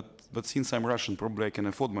 but since I'm Russian, probably I can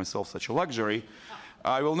afford myself such a luxury.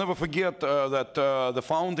 I will never forget that the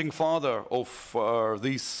founding father of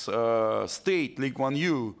this state, Lee Kuan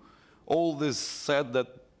Yew, always said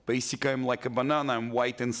that basically I'm like a banana, I'm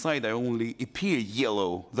white inside, I only appear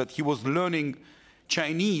yellow, that he was learning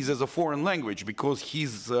Chinese as a foreign language because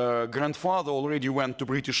his grandfather already went to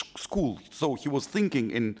British school, so he was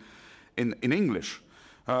thinking in English.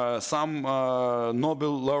 Some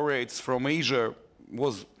Nobel laureates from Asia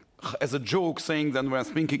was, as a joke, saying that we're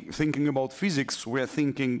thinking about physics, we're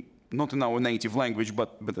thinking not in our native language,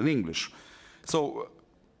 but in English. So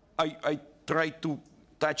I try to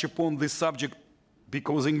touch upon this subject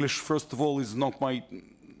because English, first of all, is not my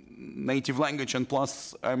native language, and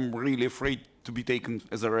plus I'm really afraid to be taken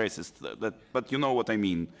as a racist. But you know what I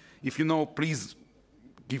mean. If you know, please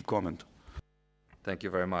give comment. Thank you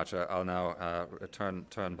very much. I'll now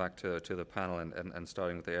turn back to the panel and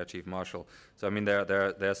starting with the Air Chief Marshal. So I mean,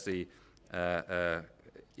 there's the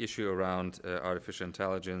issue around artificial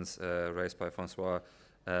intelligence raised by Francois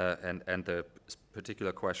and the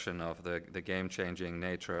particular question of the game-changing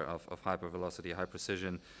nature of hypervelocity, high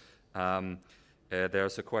precision.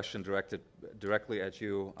 There's a question directed directly at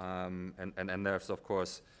you, and there's of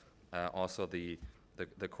course also the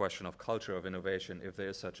question of culture of innovation, if there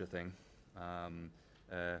is such a thing.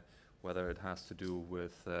 Whether it has to do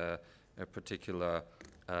with a particular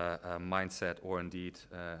mindset or indeed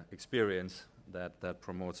experience that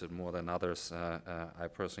promotes it more than others. I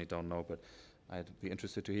personally don't know, but I'd be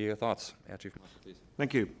interested to hear your thoughts. Air Chief Marshal, please.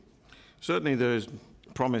 Thank you. Certainly there is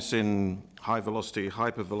promise in high velocity,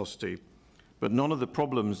 hypervelocity, but none of the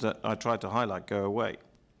problems that I tried to highlight go away.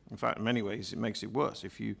 In fact, in many ways, it makes it worse.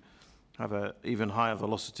 If you have an even higher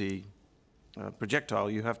velocity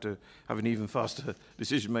projectile, you have to have an even faster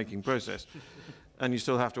decision-making process. And you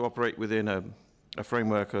still have to operate within a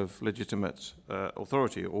framework of legitimate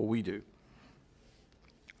authority, or we do.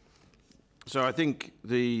 So I think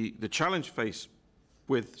the challenge faced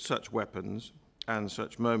with such weapons and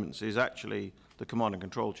such moments is actually the command and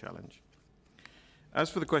control challenge. As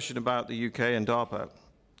for the question about the UK and DARPA,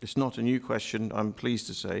 it's not a new question, I'm pleased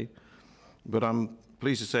to say, but I'm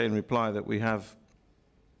pleased to say in reply that we have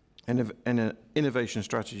an innovation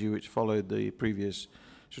strategy which followed the previous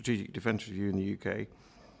Strategic Defence Review in the UK,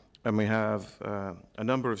 and we have a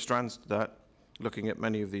number of strands to that, looking at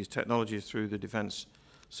many of these technologies through the Defence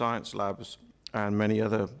Science Labs and many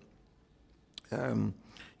other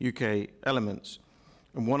UK elements.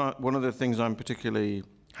 And one of the things I'm particularly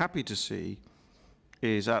happy to see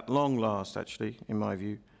is, at long last, actually, in my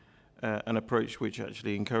view, an approach which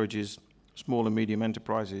actually encourages small and medium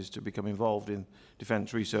enterprises to become involved in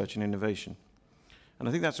defence research and innovation. And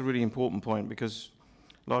I think that's a really important point, because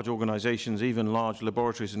large organisations, even large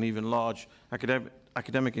laboratories and even large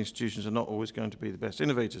academic institutions are not always going to be the best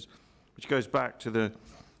innovators, which goes back to the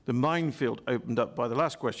minefield opened up by the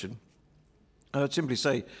last question. I'd simply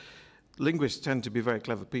say linguists tend to be very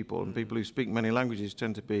clever people, and people who speak many languages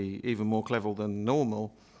tend to be even more clever than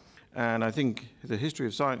normal. And I think the history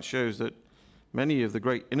of science shows that many of the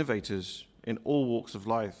great innovators in all walks of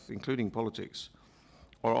life, including politics,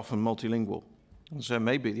 are often multilingual. And so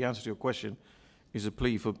maybe the answer to your question is a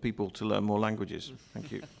plea for people to learn more languages.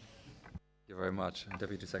 Thank you. Thank you very much.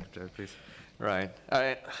 Deputy Secretary, please. Right.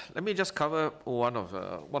 Let me just cover one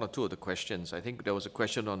or two of the questions. I think there was a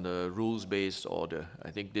question on the rules-based order.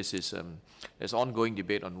 I think this is there's ongoing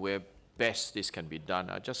debate on where best this can be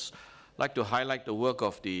done. I just like to highlight the work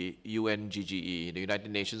of the UNGGE, the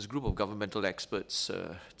United Nations Group of Governmental Experts.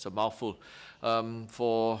 It's a mouthful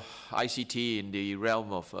for ICT in the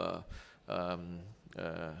realm of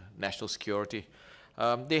national security.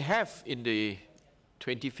 They have, in the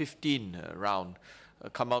 2015 round,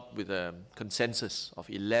 come out with a consensus of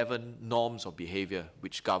 11 norms of behavior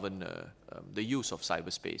which govern the use of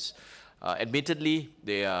cyberspace. Admittedly,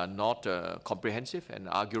 they are not comprehensive, and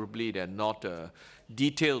arguably they're not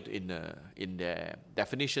detailed in their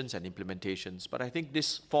definitions and implementations. But I think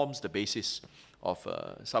this forms the basis of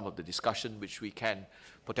some of the discussion which we can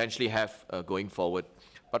potentially have going forward.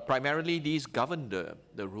 But primarily, these govern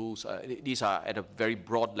the rules. These are at a very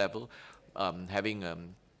broad level,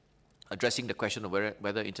 addressing the question of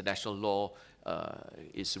whether international law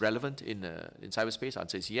is relevant in cyberspace.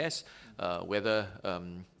 Answer is yes.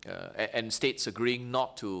 And states agreeing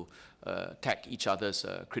not to attack each other's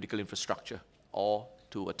critical infrastructure or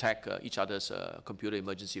to attack each other's computer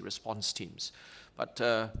emergency response teams. But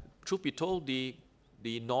truth be told, the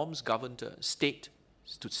norms governed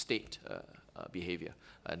state-to-state behavior,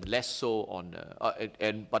 and less so on,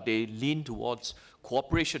 but they lean towards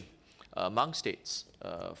cooperation among states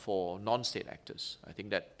for non-state actors. I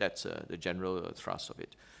think that's the general thrust of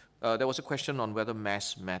it. There was a question on whether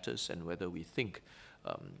mass matters and whether we think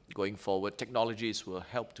going forward technologies will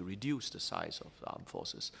help to reduce the size of the armed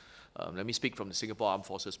forces. Let me speak from the Singapore Armed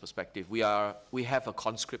Forces perspective. We have a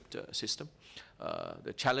conscript system.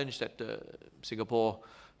 The challenge that Singapore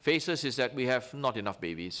faces is that we have not enough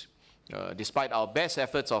babies. Despite our best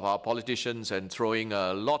efforts of our politicians and throwing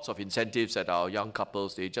lots of incentives at our young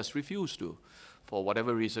couples, they just refuse to, for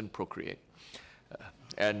whatever reason, procreate.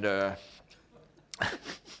 And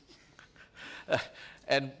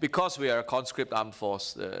because we are a conscript armed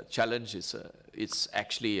force, the challenge is it's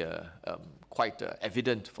actually quite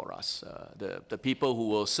evident for us. The people who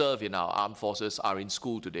will serve in our armed forces are in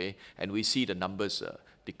school today, and we see the numbers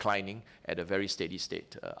declining at a very steady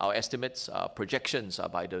state. Our estimates, our projections are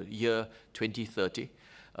by the year 2030,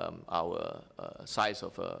 our size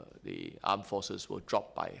of the armed forces will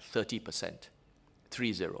drop by 30%,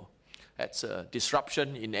 3-0. That's a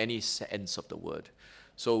disruption in any sense of the word.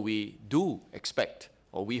 So we do expect,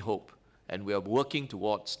 or we hope, and we are working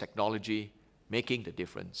towards technology making the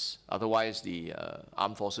difference. Otherwise, the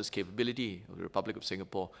armed forces capability of the Republic of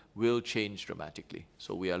Singapore will change dramatically.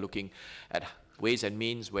 So we are looking at ways and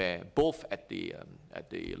means where both at the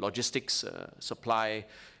logistics supply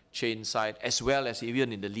chain side, as well as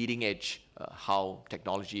even in the leading edge, how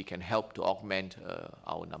technology can help to augment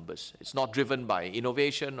our numbers. It's not driven by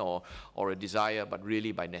innovation or a desire, but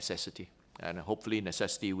really by necessity. and hopefully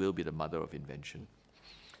necessity will be the mother of invention.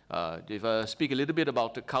 If I speak a little bit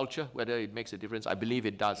about the culture, whether it makes a difference, I believe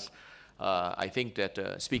it does. I think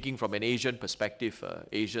that speaking from an Asian perspective,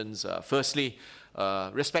 Asians, firstly,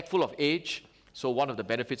 respectful of age. So one of the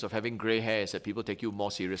benefits of having gray hair is that people take you more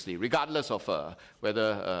seriously, regardless of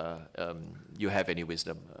whether you have any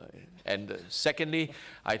wisdom. And secondly,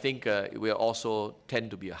 I think we also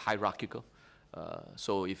tend to be hierarchical.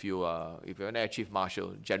 So if you're an Air Chief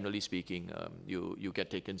Marshal, generally speaking, you get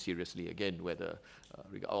taken seriously. Again, whether,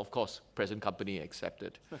 of course, present company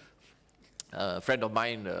accepted. A friend of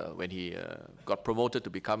mine, when he got promoted to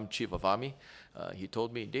become Chief of Army, he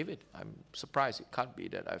told me, David, I'm surprised. It can't be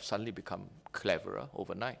that I've suddenly become cleverer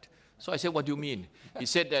overnight. So I said, what do you mean? He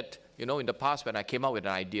said that, you know, in the past when I came out with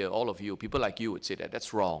an idea, all of you, people like you would say that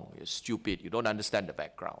that's wrong, you're stupid, you don't understand the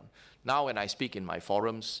background. Now when I speak in my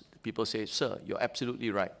forums, people say, sir, you're absolutely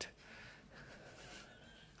right.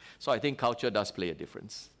 So I think culture does play a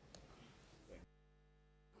difference.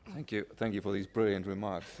 Thank you for these brilliant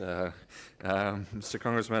remarks. Mr.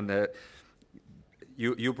 Congressman,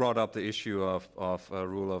 you brought up the issue of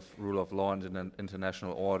rule of law and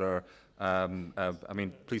international order. I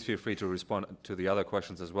mean, please feel free to respond to the other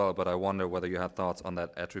questions as well, but I wonder whether you had thoughts on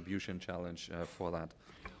that attribution challenge for that.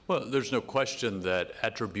 Well, there's no question that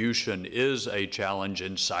attribution is a challenge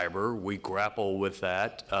in cyber. We grapple with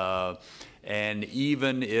that. And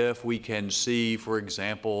even if we can see, for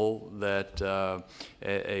example, that a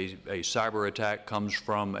cyber attack comes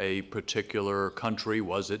from a particular country,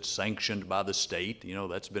 was it sanctioned by the state? You know,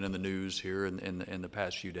 that's been in the news here in the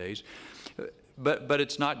past few days. But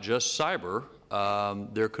it's not just cyber.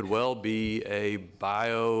 There could well be a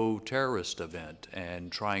bioterrorist event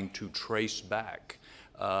and trying to trace back.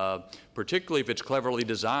 Particularly if it's cleverly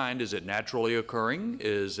designed, is it naturally occurring?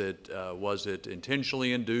 Was it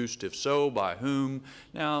intentionally induced? If so, by whom?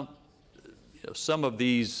 Now, you know, some of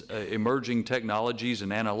these emerging technologies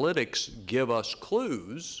and analytics give us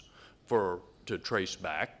clues to trace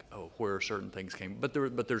back where certain things came. But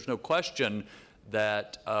there's no question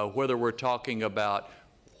that whether we're talking about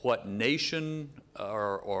what nation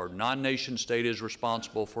or non-nation state is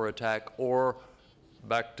responsible for attack, or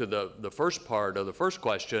back to the first part of the first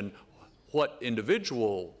question, what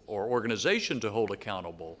individual or organization to hold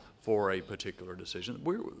accountable for a particular decision.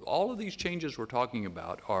 All of these changes we're talking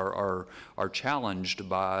about are challenged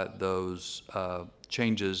by those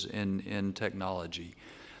changes in technology.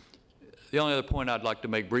 The only other point I'd like to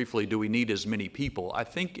make briefly, do we need as many people? I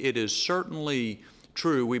think it is certainly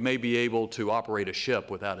true we may be able to operate a ship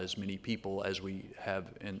without as many people as we have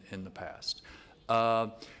in the past.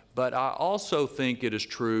 But I also think it is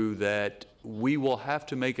true that we will have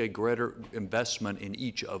to make a greater investment in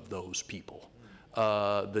each of those people.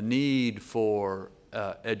 The need for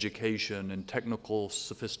education and technical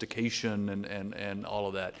sophistication and all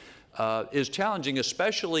of that is challenging,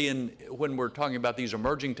 especially when we're talking about these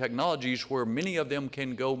emerging technologies where many of them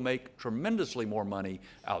can go make tremendously more money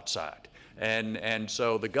outside. And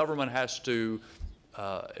so the government has to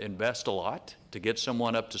invest a lot to get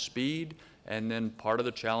someone up to speed. And then part of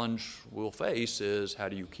the challenge we'll face is how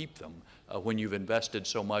do you keep them when you've invested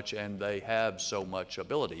so much and they have so much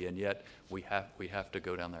ability, and yet we have to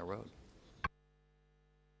go down that road.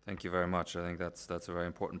 Thank you very much. I think that's a very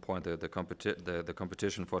important point. The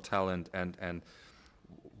competition for talent and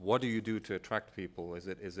what do you do to attract people? Is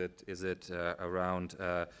it around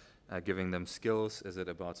giving them skills? Is it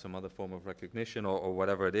about some other form of recognition or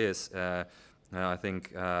whatever it is? I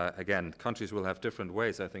think, again, countries will have different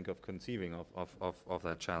ways, I think, of conceiving of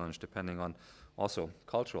that challenge, depending on also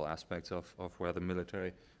cultural aspects of where the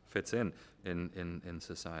military fits in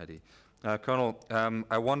society. Colonel,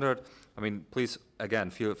 I wondered, I mean, please, again,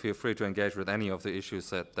 feel free to engage with any of the issues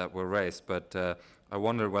that were raised, but I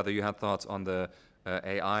wondered whether you had thoughts on the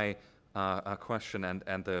AI question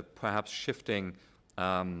and the perhaps shifting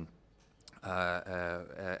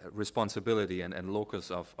responsibility and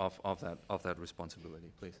locus of that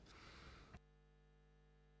responsibility, please.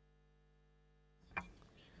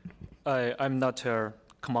 I'm not a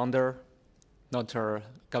commander, not a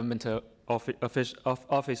government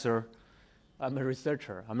officer. I'm a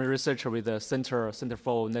researcher. I'm a researcher with the Center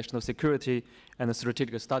for National Security and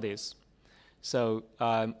Strategic Studies. So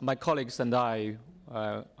my colleagues and I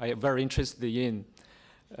are very interested in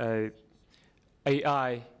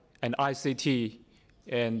AI and ICT,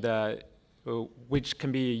 and which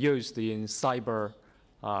can be used in cyber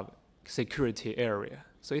security area.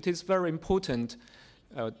 So it is very important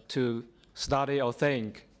to study or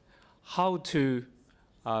think how to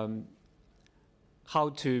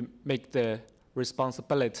make the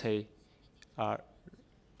responsibility,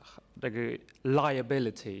 the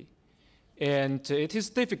liability, And it is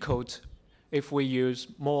difficult if we use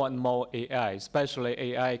more and more AI, especially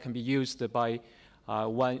AI can be used by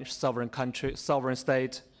one sovereign country, sovereign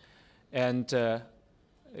state, and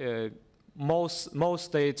most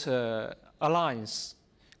state alliance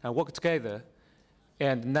and work together,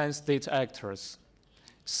 and non-state actors.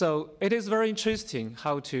 So it is very interesting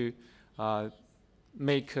how to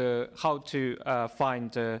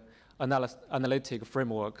find analytic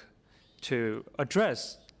framework to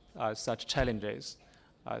address such challenges,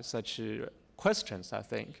 such questions, I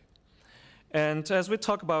think. And as we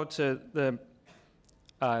talk about the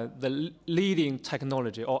leading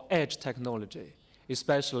technology or edge technology,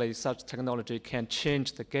 especially such technology can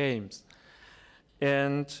change the games.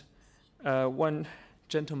 And one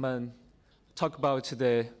gentleman talked about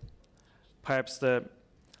perhaps the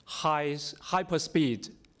hyperspeed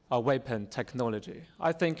weapon technology.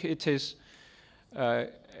 I think it is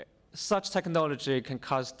such technology can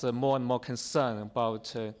cause more and more concern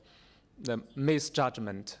about the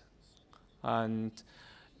misjudgment. And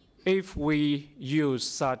if we use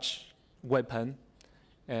such weapon,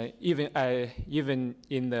 even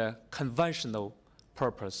in the conventional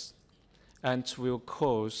purpose, and will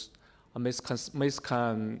cause a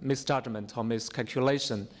misjudgment or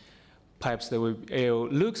miscalculation, perhaps it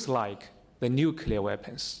looks like the nuclear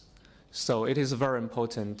weapons. So it is very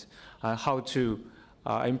important how to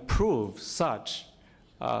improve such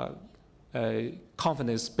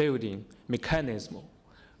confidence building mechanism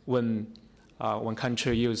when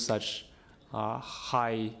country use such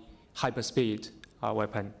hyperspeed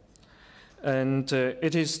weapon. And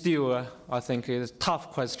it is still, I think, a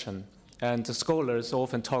tough question. And the scholars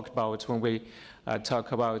often talk about when we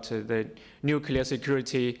talk about the nuclear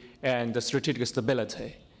security and the strategic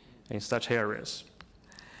stability in such areas.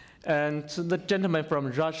 And the gentleman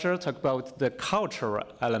from Russia talked about the cultural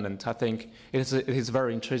element. I think it is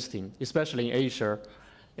very interesting, especially in Asia,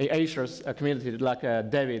 Asia's community like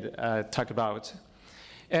David talked about.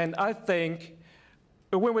 And I think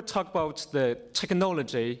when we talk about the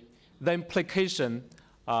technology, the implication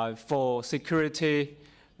for security,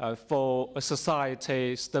 for a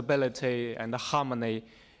society, stability, and harmony,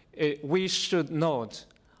 we should not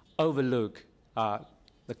overlook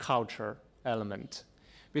the culture element.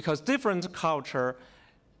 Because different culture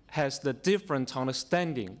has the different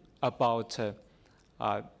understanding about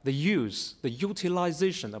the use, the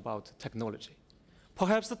utilization about technology.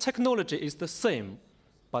 Perhaps the technology is the same,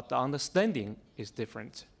 but the understanding is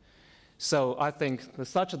different. So I think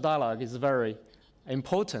such a dialogue is very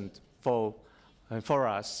important for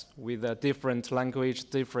us with a different language,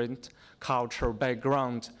 different cultural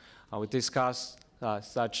background. We discuss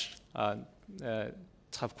such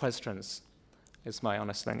tough questions. It's my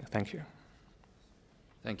understanding. Thank you.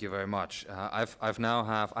 Thank you very much. I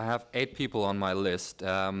have 8 people on my list.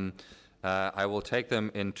 I will take them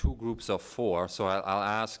in 2 groups of 4. So I'll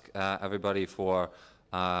ask everybody for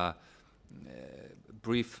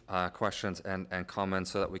brief questions and comments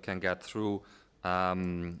so that we can get through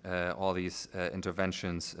all these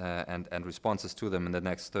interventions and responses to them in the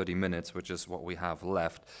next 30 minutes, which is what we have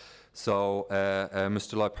left. So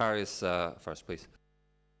Mr. Lloyd-Parry first, please.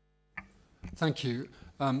 Thank you.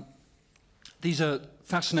 These are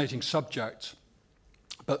fascinating subjects,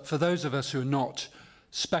 but for those of us who are not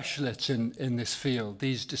specialists in this field,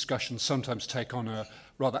 these discussions sometimes take on a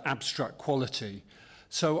rather abstract quality.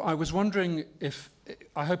 So I was wondering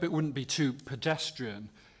I hope it wouldn't be too pedestrian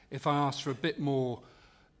if I asked for a bit more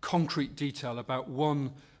concrete detail about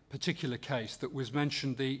one particular case that was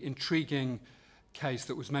mentioned, the intriguing case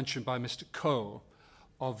that was mentioned by Mr. Ko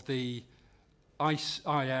of the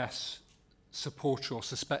IISS supporter or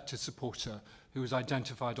suspected supporter who was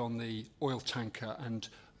identified on the oil tanker and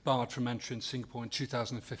barred from entry in Singapore in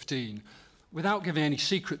 2015. Without giving any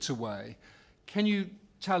secrets away, can you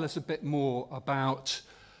tell us a bit more about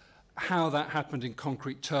how that happened in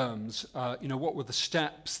concrete terms? What were the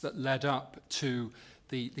steps that led up to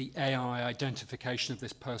the AI identification of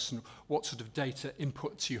this person? What sort of data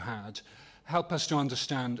inputs you had? Help us to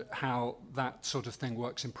understand how that sort of thing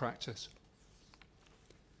works in practice.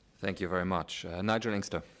 Thank you very much. Nigel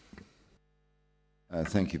Inkster.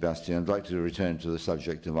 Thank you, Bastian. I'd like to return to the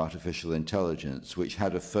subject of artificial intelligence, which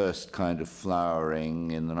had a first kind of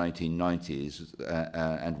flowering in the 1990s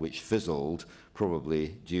and which fizzled,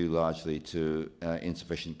 probably due largely to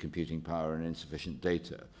insufficient computing power and insufficient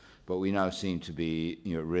data. But we now seem to be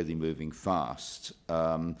really moving fast.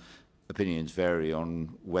 Opinions vary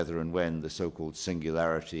on whether and when the so-called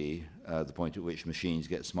singularity, the point at which machines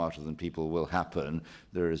get smarter than people, will happen.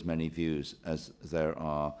 There are as many views as there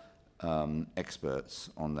are experts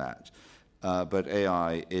on that. But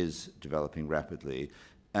AI is developing rapidly.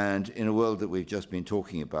 And in a world that we've just been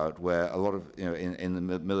talking about, where a lot of, in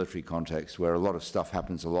the military context, where a lot of stuff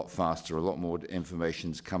happens a lot faster, a lot more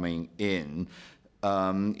information's coming in,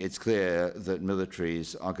 it's clear that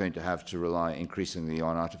militaries are going to have to rely increasingly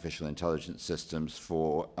on artificial intelligence systems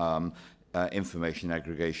for information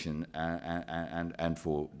aggregation and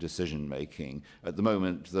for decision making. At the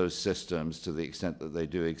moment, those systems, to the extent that they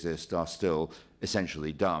do exist, are still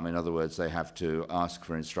essentially dumb. In other words, they have to ask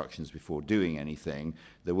for instructions before doing anything.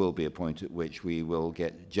 There will be a point at which we will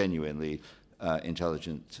get genuinely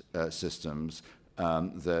intelligent systems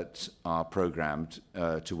that are programmed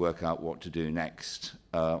to work out what to do next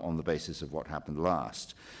on the basis of what happened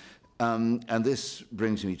last. And this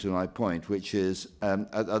brings me to my point, which is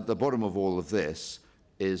at the bottom of all of this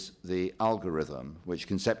is the algorithm, which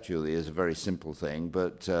conceptually is a very simple thing,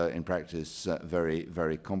 but in practice very,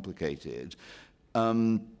 very complicated.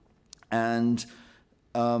 It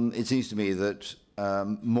seems to me that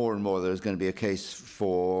more and more there's going to be a case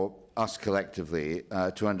for us collectively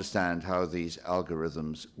to understand how these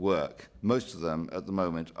algorithms work. Most of them at the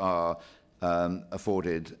moment are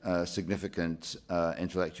afforded significant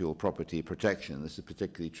intellectual property protection. This is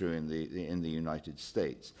particularly true in the United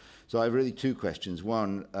States. So I have really two questions.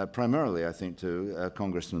 One, primarily, I think, to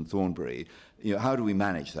Congressman Thornberry. How do we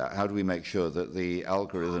manage that? How do we make sure that the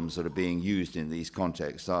algorithms that are being used in these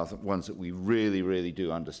contexts are ones that we really, really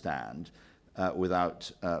do understand without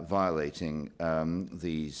violating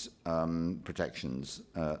these protections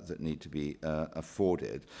that need to be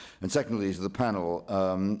afforded? And secondly, to the panel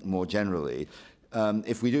more generally,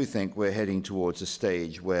 if we do think we're heading towards a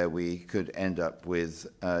stage where we could end up with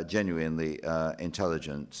genuinely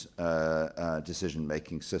intelligent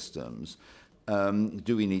decision-making systems,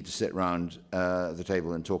 do we need to sit around the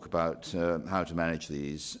table and talk about how to manage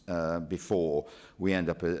these before we end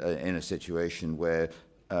up in a situation where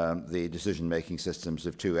the decision-making systems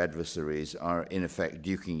of two adversaries are in effect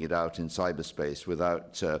duking it out in cyberspace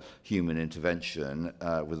without human intervention,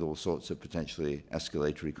 with all sorts of potentially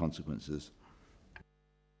escalatory consequences?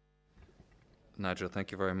 Nigel,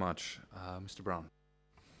 thank you very much. Mr. Brown.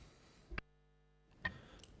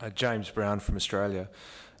 James Brown from Australia.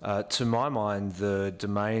 To my mind, the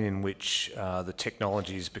domain in which the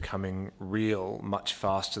technology is becoming real much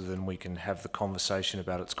faster than we can have the conversation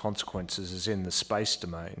about its consequences is in the space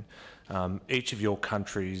domain. Each of your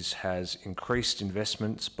countries has increased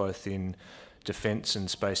investments both in defence and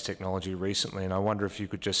space technology recently, and I wonder if you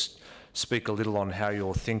could just speak a little on how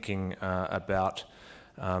you're thinking about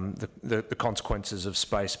the consequences of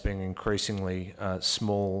space being increasingly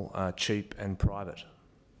small, cheap and private.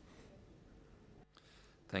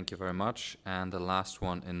 Thank you very much. And the last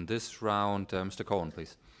one in this round, Mr. Cohen,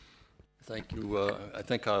 please. Thank you. I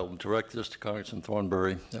think I'll direct this to Congressman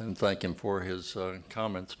Thornberry and thank him for his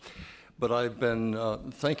comments. But I've been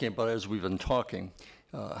thinking about, as we've been talking,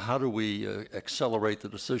 how do we accelerate the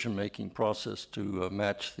decision-making process to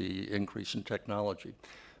match the increase in technology?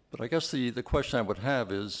 But I guess the question I would have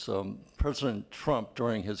is President Trump,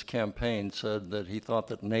 during his campaign, said that he thought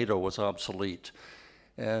that NATO was obsolete,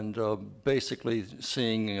 and basically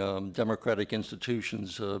seeing democratic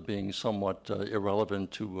institutions being somewhat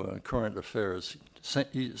irrelevant to current affairs.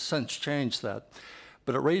 He's since changed that.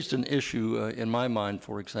 But it raised an issue in my mind,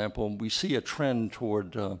 for example. We see a trend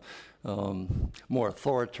toward more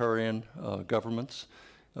authoritarian governments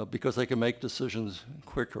because they can make decisions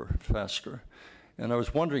quicker, faster. And I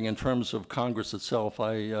was wondering, in terms of Congress itself,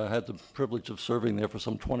 I had the privilege of serving there for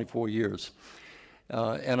some 24 years.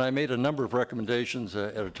 And I made a number of recommendations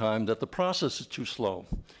at a time that the process is too slow.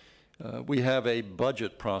 We have a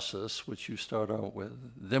budget process, which you start out with.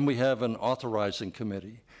 Then we have an authorizing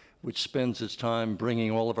committee, which spends its time bringing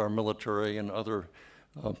all of our military and other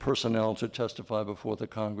personnel to testify before the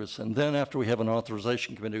Congress. And then after we have an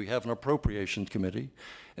authorization committee, we have an appropriation committee.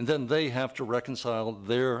 And then they have to reconcile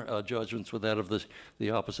their judgments with that of the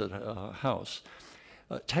opposite house.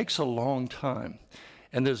 It takes a long time.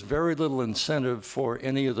 And there's very little incentive for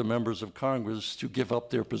any of the members of Congress to give up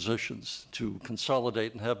their positions, to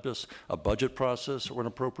consolidate and have this a budget process or an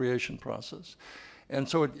appropriation process. And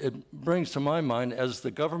so it brings to my mind, as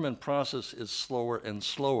the government process is slower and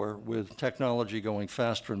slower with technology going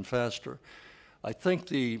faster and faster, I think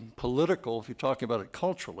the political, if you're talking about it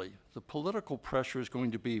culturally, the political pressure is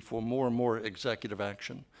going to be for more and more executive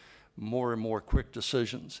action, more and more quick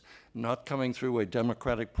decisions, not coming through a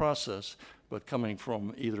democratic process, but coming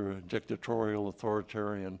from either a dictatorial,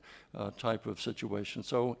 authoritarian type of situation.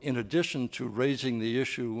 So in addition to raising the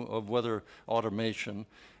issue of whether automation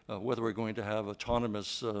whether we're going to have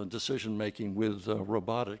autonomous decision-making with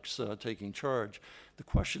robotics taking charge. The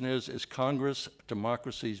question is Congress,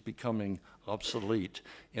 democracies becoming obsolete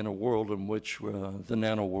in a world in which, the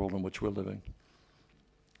nano world in which we're living?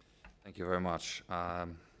 Thank you very much.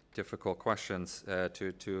 Difficult questions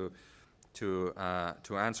to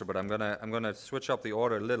answer, but I'm gonna switch up the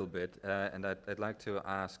order a little bit, and I'd like to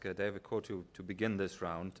ask David Ko to begin this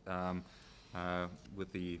round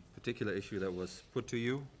with the particular issue that was put to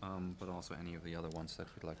you, but also any of the other ones that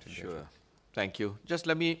we'd like to engage with. Thank you. Just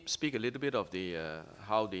let me speak a little bit of the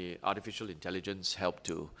how the artificial intelligence helped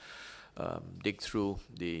to dig through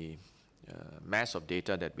the mass of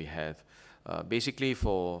data that we have. Basically,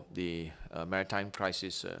 for the Maritime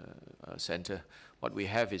Crisis Center, what we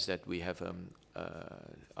have is that we have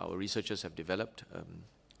our researchers have developed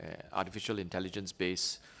artificial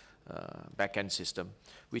intelligence-based back-end system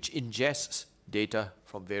which ingests data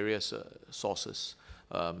from various sources.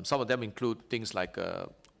 Some of them include things like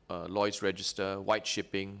Lloyd's Register, white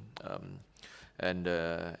shipping, and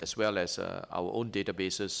as well as our own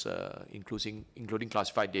databases, including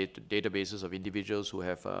classified databases of individuals who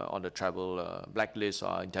have on the travel blacklist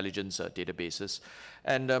or intelligence databases,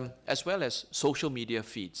 and as well as social media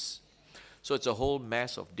feeds. So it's a whole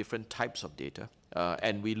mass of different types of data,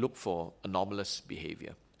 and we look for anomalous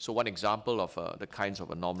behavior. So one example of the kinds of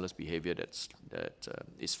anomalous behavior that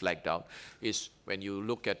is flagged out is when you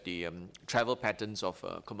look at the travel patterns of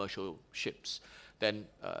commercial ships. Then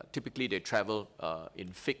typically they travel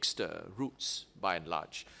in fixed routes by and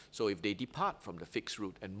large. So if they depart from the fixed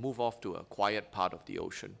route and move off to a quiet part of the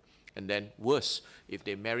ocean, and then worse, if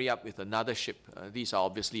they marry up with another ship, these are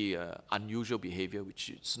obviously unusual behavior, which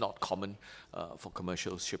is not common for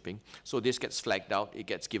commercial shipping. So this gets flagged out. It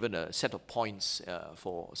gets given a set of points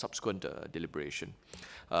for subsequent deliberation.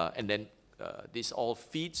 And then this all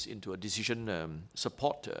feeds into a decision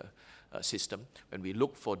support system. When we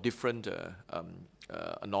look for different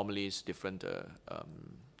anomalies, different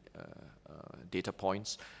data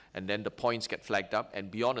points, and then the points get flagged up,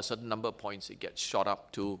 and beyond a certain number of points, it gets shot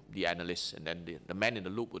up to the analysts, and then the man in the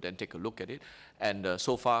loop will then take a look at it. And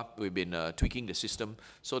so far, we've been tweaking the system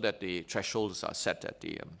so that the thresholds are set at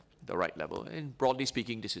the right level. And broadly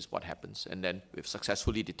speaking, this is what happens. And then we've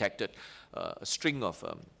successfully detected a string of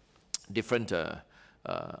different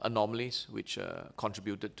anomalies which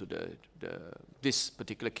contributed to this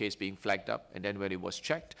particular case being flagged up. And then when it was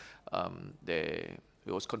checked,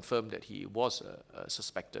 it was confirmed that he was a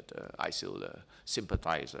suspected ISIL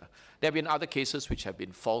sympathizer. There have been other cases which have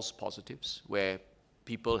been false positives where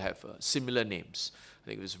people have similar names. I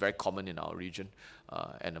think it was very common in our region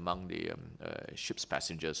and among the ship's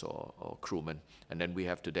passengers or crewmen. And then we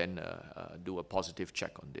have to then do a positive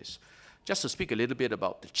check on this. Just to speak a little bit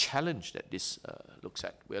about the challenge that this looks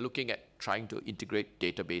at, we're looking at trying to integrate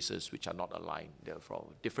databases which are not aligned. They're for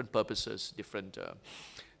different purposes,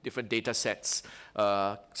 different data sets.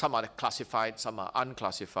 Some are classified, some are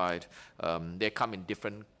unclassified. They come in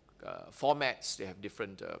different formats. They have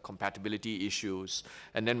different compatibility issues.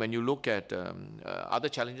 And then when you look at other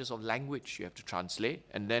challenges of language, you have to translate.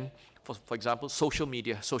 And then, for example, social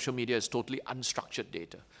media. Social media is totally unstructured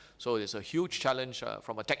data. So there's a huge challenge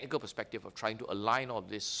from a technical perspective of trying to align all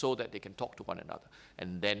this so that they can talk to one another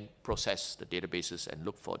and then process the databases and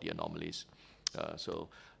look for the anomalies.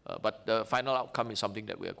 But the final outcome is something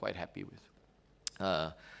that we are quite happy with.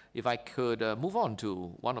 If I could move on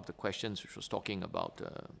to one of the questions which was talking about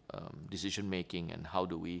decision making and how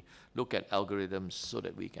do we look at algorithms so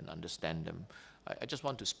that we can understand them. I just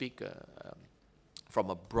want to speak from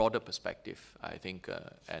a broader perspective, I think,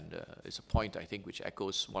 and it's a point, I think, which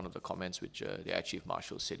echoes one of the comments which the Air Chief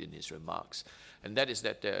Marshal said in his remarks. And that is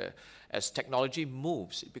that as technology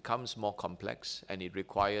moves, it becomes more complex and it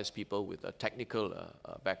requires people with a technical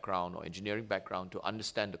background or engineering background to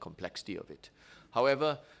understand the complexity of it.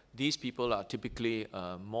 However, these people are typically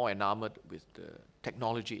more enamored with the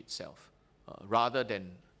technology itself rather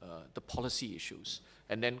than the policy issues.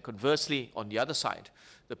 And then conversely, on the other side,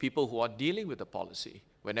 the people who are dealing with the policy,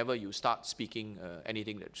 whenever you start speaking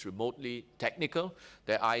anything that's remotely technical,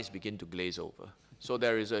 their eyes begin to glaze over. So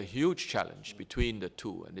there is a huge challenge between the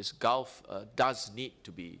two, and this gulf does need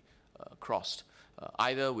to be crossed,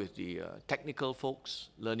 either with the technical folks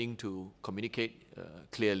learning to communicate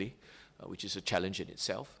clearly, which is a challenge in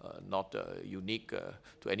itself, not unique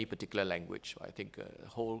to any particular language. I think the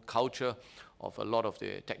whole culture of a lot of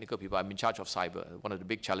the technical people, I'm in charge of cyber. One of the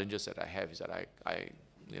big challenges that I have is that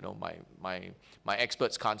my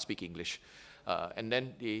experts can't speak English. And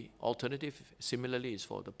then the alternative, similarly, is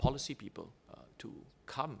for the policy people to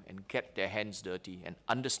come and get their hands dirty and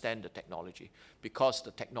understand the technology, because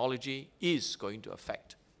the technology is going to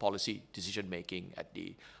affect policy decision-making at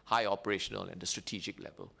the high operational and the strategic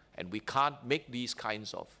level. And we can't make these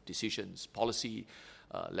kinds of decisions, policy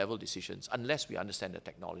level decisions, unless we understand the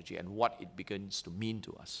technology and what it begins to mean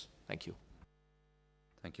to us. Thank you.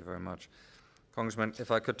 Thank you very much. Congressman,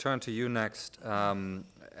 if I could turn to you next and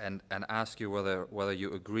ask you whether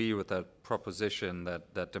you agree with that proposition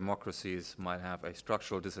that democracies might have a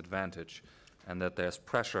structural disadvantage and that there's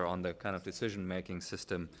pressure on the kind of decision-making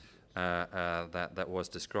system that was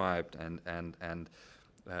described and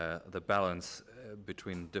the balance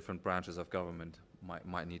between different branches of government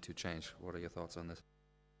might need to change. What are your thoughts on this?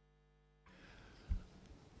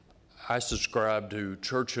 I subscribe to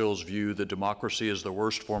Churchill's view that democracy is the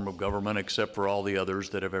worst form of government except for all the others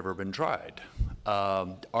that have ever been tried.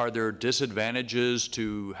 Are there disadvantages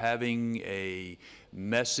to having a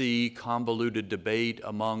messy, convoluted debate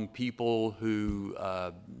among people who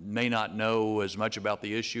may not know as much about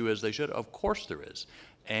the issue as they should? Of course there is.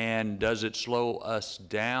 And does it slow us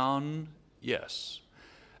down? Yes.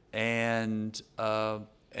 And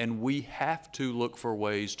we have to look for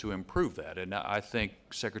ways to improve that. And I think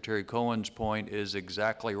Secretary Cohen's point is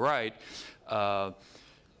exactly right.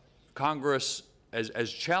 Congress,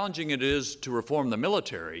 as challenging it is to reform the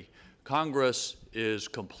military, Congress is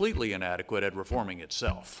completely inadequate at reforming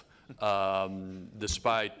itself,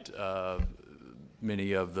 despite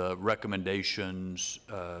many of the recommendations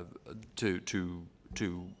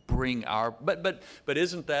to bring our, but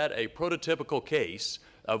isn't that a prototypical case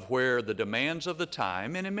of where the demands of the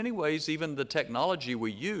time, and in many ways even the technology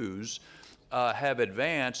we use, have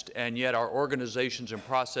advanced, and yet our organizations and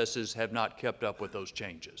processes have not kept up with those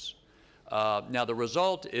changes. Now the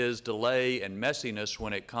result is delay and messiness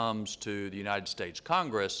when it comes to the United States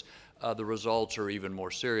Congress. The results are even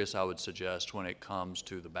more serious, I would suggest, when it comes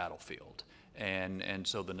to the battlefield. And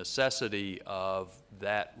so the necessity of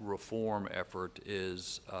that reform effort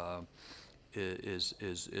is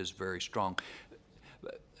very strong.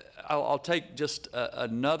 I'll take just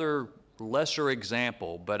another lesser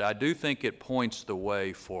example, but I do think it points the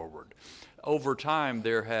way forward. Over time,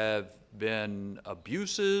 there have been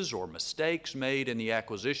abuses or mistakes made in the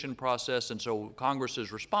acquisition process, and so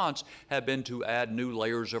Congress's response had been to add new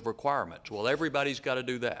layers of requirements. Well, everybody's got to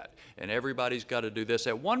do that, and everybody's got to do this.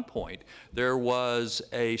 At one point, there was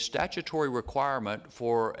a statutory requirement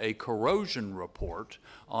for a corrosion report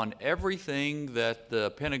on everything that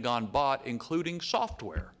the Pentagon bought, including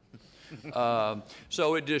software.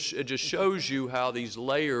 So it just shows you how these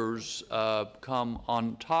layers come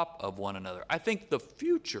on top of one another. I think the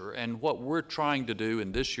future and what we're trying to do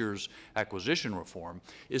in this year's acquisition reform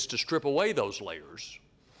is to strip away those layers,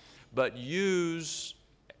 but use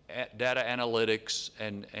data analytics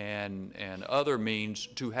and other means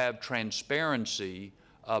to have transparency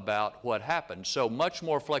about what happened. So much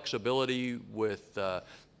more flexibility with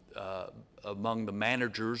among the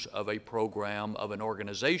managers of a program, of an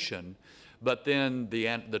organization, but then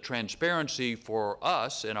the transparency for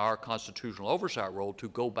us in our constitutional oversight role to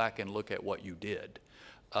go back and look at what you did.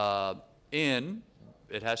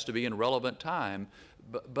 It has to be in relevant time,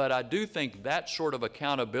 but I do think that sort of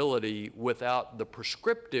accountability without the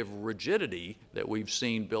prescriptive rigidity that we've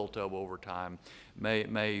seen built up over time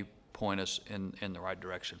may point us in the right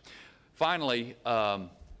direction. Finally,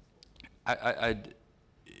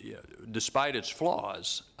 despite its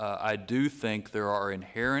flaws, I do think there are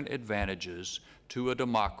inherent advantages to a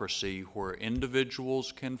democracy where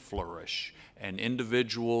individuals can flourish and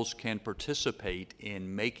individuals can participate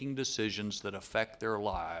in making decisions that affect their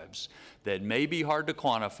lives that may be hard to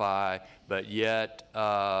quantify, but yet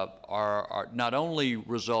are not only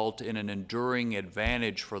result in an enduring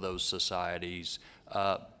advantage for those societies,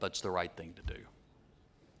 but it's the right thing to do.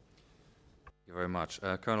 Thank you very much.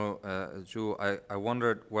 Colonel Zhu, I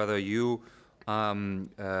wondered whether you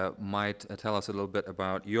might tell us a little bit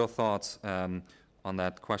about your thoughts on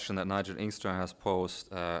that question that Nigel Inkster has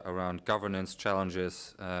posed around governance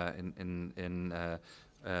challenges in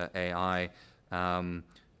AI and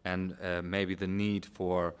maybe the need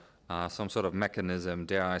for some sort of mechanism,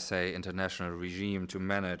 dare I say, international regime to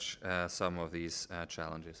manage some of these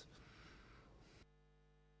challenges.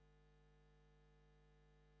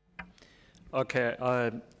 Okay,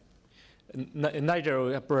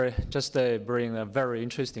 Nigel just bring a very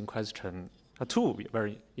interesting question, two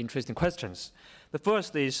very interesting questions. The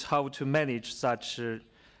first is how to manage such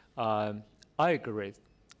algorithm.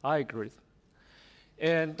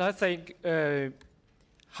 And I think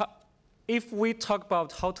if we talk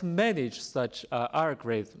about how to manage such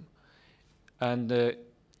algorithm, and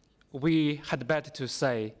we had better to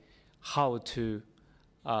say how to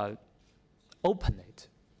open it,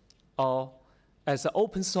 or as an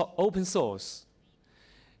open source.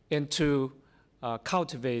 and to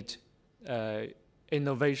cultivate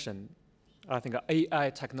innovation, I think AI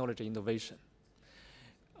technology innovation.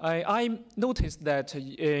 I noticed that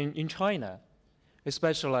in China,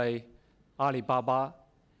 especially Alibaba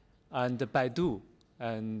and Baidu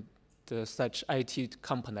and such IT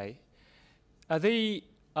company, they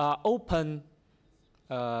open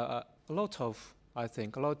a lot of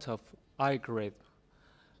algorithm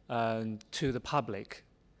to the public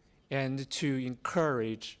and to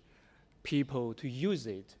encourage people to use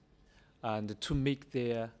it and to make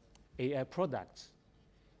their AI products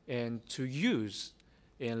and to use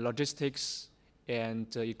in logistics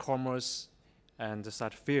and e-commerce and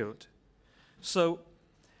such field. So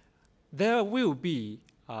there will be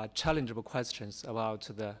challengeable questions about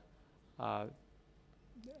the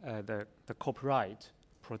copyright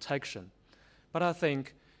protection. But I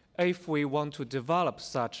think if we want to develop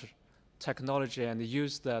such technology and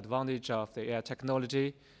use the advantage of the AI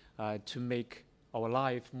technology to make our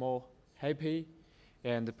life more happy,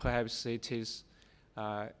 and perhaps it is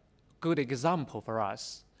a good example for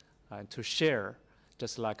us to share,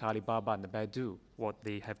 just like Alibaba and Baidu, what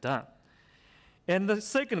they have done. And the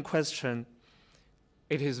second question,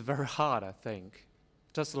 it is very hard, I think.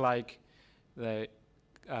 Just like the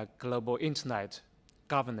global internet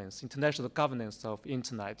governance, international governance of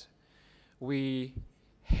internet, we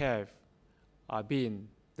have been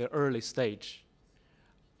the early stage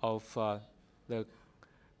of the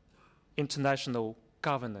international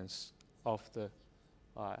governance of the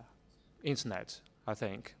internet, I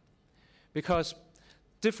think. Because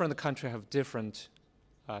different countries have different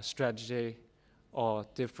strategy or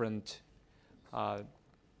different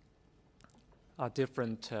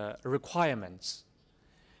requirements.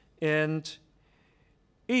 And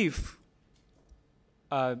if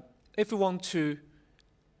we want to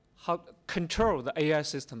control the AI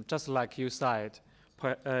system, just like you said,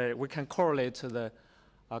 we can correlate to the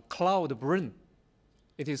cloud brain.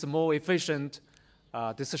 It is a more efficient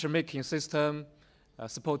decision-making system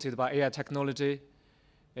supported by AI technology,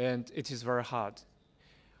 and it is very hard.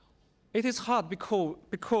 It is hard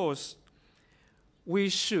because we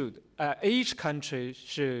should, each country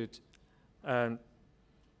should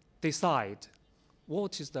decide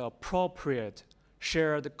what is the appropriate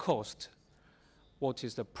shared cost, what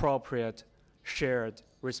is the appropriate shared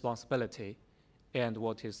responsibility, and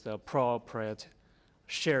what is the appropriate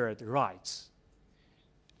shared rights.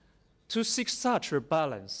 To seek such a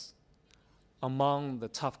balance among the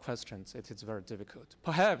tough questions, it is very difficult.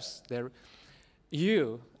 Perhaps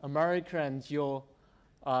you, America,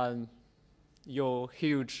 and your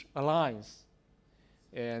huge alliance,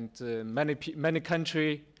 and many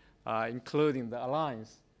countries, including the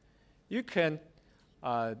alliance, you can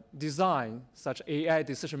design such AI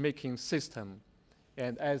decision-making system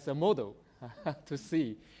and as a model to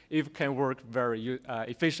see if it can work very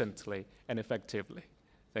efficiently and effectively.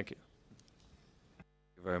 Thank you.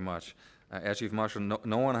 Thank you very much. Air Chief Marshal,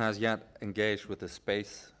 no one has yet engaged with the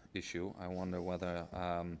space issue. I wonder whether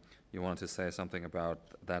you want to say something about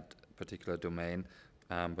that particular domain,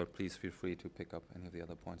 but please feel free to pick up any of the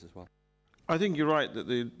other points as well. I think you're right that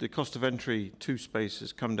the cost of entry to space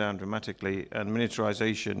has come down dramatically, and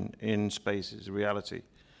miniaturization in space is a reality.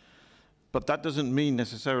 But that doesn't mean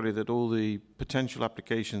necessarily that all the potential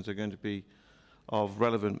applications are going to be of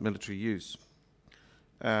relevant military use.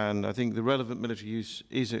 And I think the relevant military use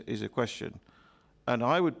is a question. And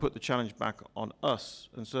I would put the challenge back on us,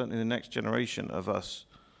 and certainly the next generation of us,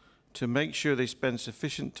 to make sure they spend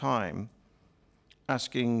sufficient time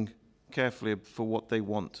asking carefully for what they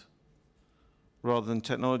want, rather than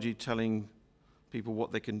technology telling people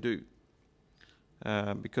what they can do.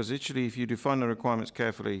 Because actually, if you define the requirements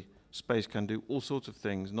carefully, space can do all sorts of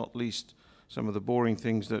things, not least some of the boring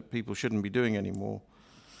things that people shouldn't be doing anymore.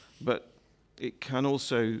 But it can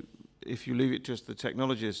also, if you leave it just to the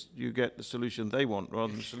technologists, you get the solution they want rather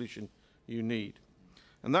than the solution you need.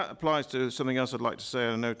 And that applies to something else I'd like to say.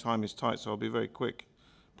 I know time is tight, so I'll be very quick,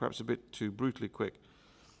 perhaps a bit too brutally quick.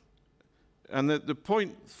 And the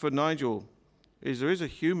point for Nigel is there is a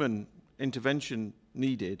human intervention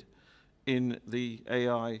needed in the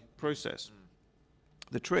AI process.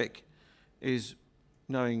 The trick is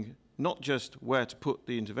knowing not just where to put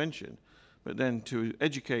the intervention, but then to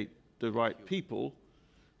educate the right people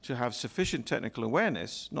to have sufficient technical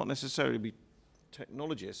awareness, not necessarily be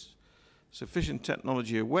technologists, sufficient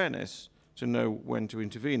technology awareness to know when to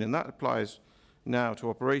intervene. And that applies now to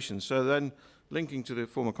operations. So then, linking to the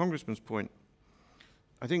former Congressman's point,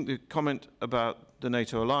 I think the comment about the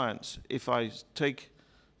NATO alliance, if I take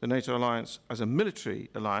the NATO alliance as a military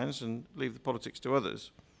alliance and leave the politics to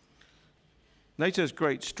others, NATO's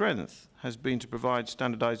great strength has been to provide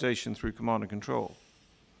standardization through command and control.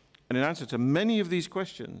 And in answer to many of these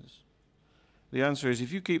questions, the answer is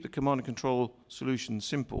if you keep the command and control solution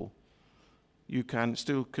simple, you can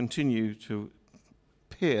still continue to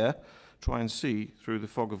try and see through the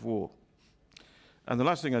fog of war. And the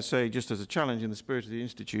last thing I say, just as a challenge in the spirit of the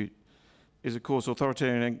Institute, is of course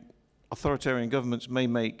authoritarian governments may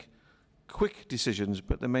make quick decisions,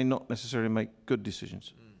 but they may not necessarily make good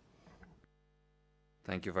decisions.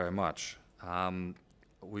 Thank you very much.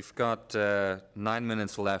 We've got 9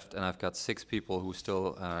 minutes left, and I've got 6 people who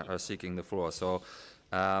still are seeking the floor. So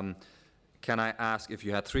can I ask, if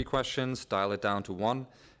you had 3 questions, dial it down to 1,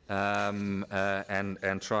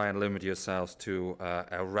 and try and limit yourselves to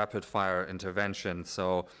a rapid-fire intervention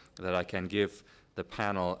so that I can give the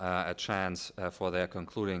panel a chance for their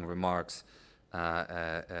concluding remarks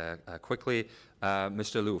quickly.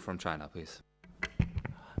 Mr. Liu from China, please.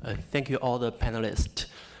 Thank you, all the panelists.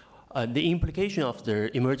 The implication of the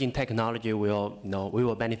emerging technology we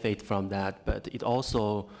will benefit from that, but it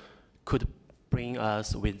also could bring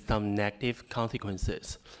us with some negative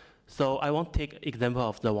consequences. So I want to take example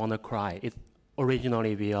of the WannaCry.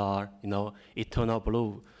 Originally we are, Eternal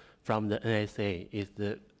Blue from the NSA is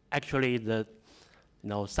actually the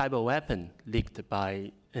cyber weapon leaked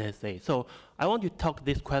by NSA. So I want to talk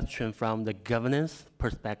this question from the governance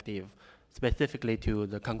perspective, specifically to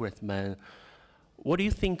the Congressman. What do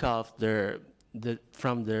you think of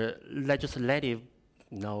from the legislative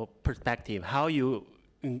perspective, how you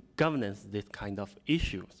governance this kind of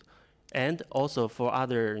issues? And also for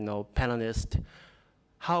other panelists,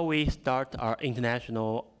 how we start our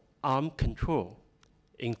international arms control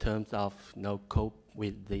in terms of cope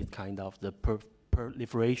with this kind of the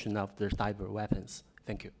proliferation of the cyber weapons.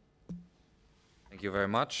 Thank you. Thank you very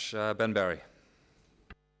much. Ben Berry.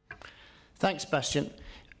 Thanks, Bastian.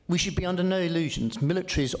 We should be under no illusions.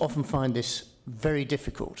 Militaries often find this very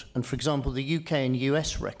difficult. And for example, the UK and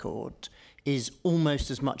US record is almost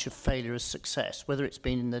as much a failure as success, whether it's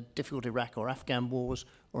been in the difficult Iraq or Afghan wars,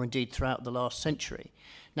 or indeed throughout the last century.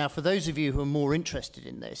 Now, for those of you who are more interested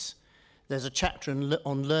in this, there's a chapter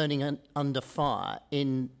on learning under fire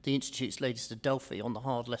in the Institute's latest Adelphi on the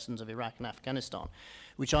hard lessons of Iraq and Afghanistan,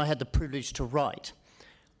 which I had the privilege to write.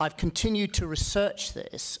 I've continued to research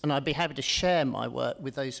this, and I'd be happy to share my work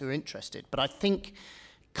with those who are interested, but I think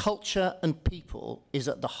culture and people is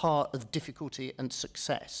at the heart of difficulty and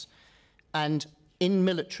success. And in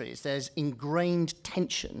militaries, there's ingrained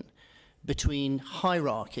tension between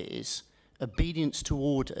hierarchies, obedience to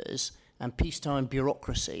orders, and peacetime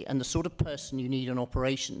bureaucracy, and the sort of person you need in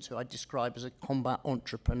operations, who I describe as a combat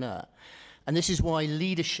entrepreneur. And this is why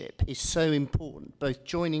leadership is so important, both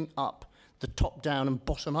joining up the top-down and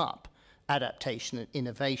bottom-up adaptation and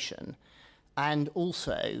innovation, and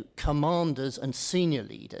also commanders and senior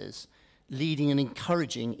leaders leading and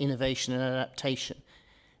encouraging innovation and adaptation.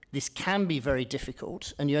 This can be very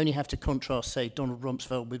difficult, and you only have to contrast, say, Donald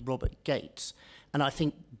Rumsfeld with Robert Gates. And I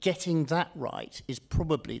think getting that right is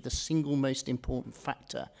probably the single most important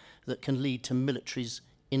factor that can lead to militaries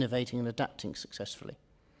innovating and adapting successfully.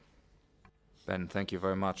 Ben, thank you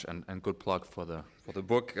very much, and good plug for the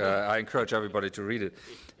book. I encourage everybody to read it.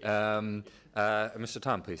 Mr.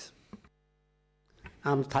 Tam, please.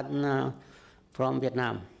 I'm Tan from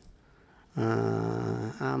Vietnam.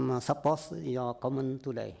 I'm support your comment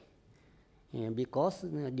today because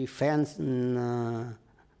defense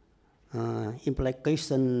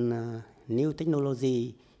implication new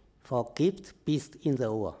technology for keep peace in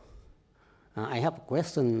the world. I have a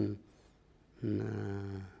question.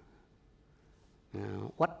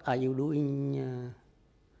 What are you doing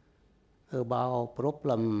about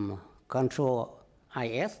problem control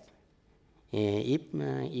IS if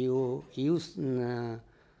you use new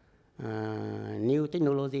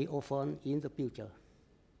technology often in the future?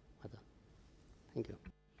 Thank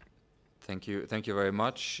you. Thank you very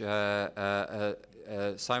much.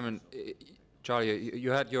 Simon, Charlie,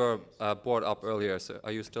 you had your board up earlier, so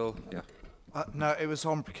are you still? Yeah. No, it was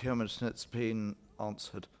on procurement and it's been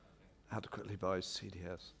answered adequately by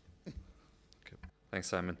CDS. Okay. Thanks,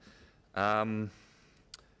 Simon.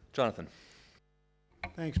 Jonathan.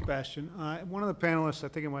 Thanks, Bastian. One of the panelists, I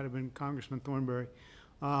think it might have been Congressman Thornberry,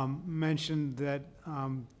 mentioned that,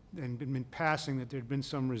 and in passing, that there had been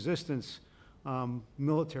some resistance,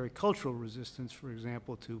 military cultural resistance, for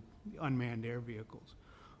example, to unmanned air vehicles.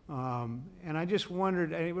 And I just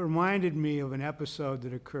wondered, it reminded me of an episode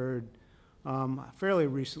that occurred fairly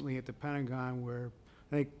recently at the Pentagon where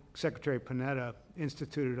I think Secretary Panetta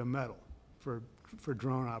instituted a medal for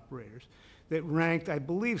drone operators that ranked, I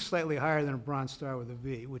believe, slightly higher than a Bronze Star with a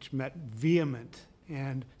V, which met vehement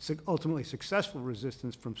and ultimately successful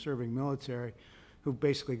resistance from serving military who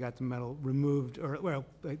basically got the medal removed, or well,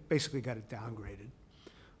 they basically got it downgraded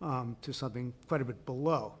to something quite a bit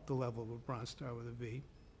below the level of a Bronze Star with a V,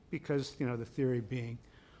 because, you know, the theory being,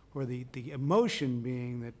 or the emotion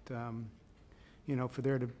being that, you know, for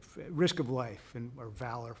there to, risk of life and, or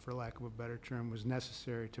valor, for lack of a better term, was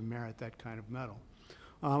necessary to merit that kind of medal.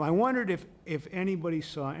 I wondered if anybody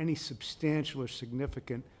saw any substantial or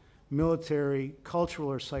significant military, cultural,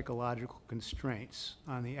 or psychological constraints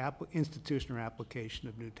on the institution or application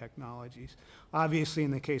of new technologies. Obviously,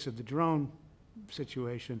 in the case of the drone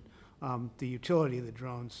situation, the utility of the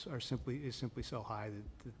drones is simply so high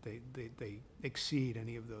that they exceed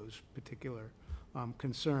any of those particular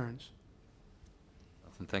concerns.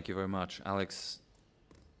 Thank you very much. Alex,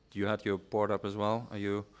 you had your board up as well. Are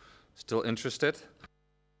you still interested?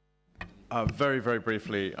 Very, very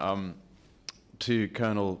briefly, to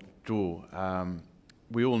Colonel Zhu,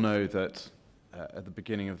 we all know that at the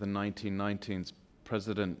beginning of the 1990s,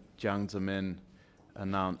 President Jiang Zemin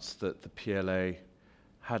announced that the PLA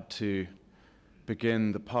had to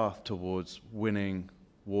begin the path towards winning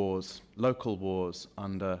wars, local wars,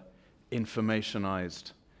 under an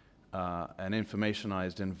informationized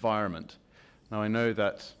environment. Now, I know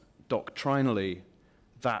that doctrinally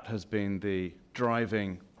that has been the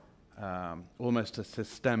driving, almost a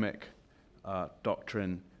systemic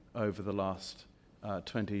doctrine over the last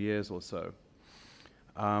 20 years or so.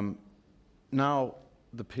 Now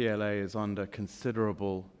the PLA is under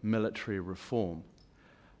considerable military reform.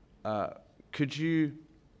 Could you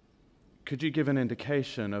give an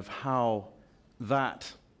indication of how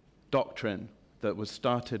that doctrine that was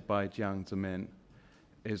started by Jiang Zemin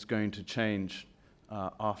is going to change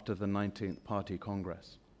after the 19th Party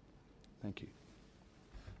Congress? Thank you.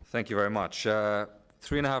 Thank you very much.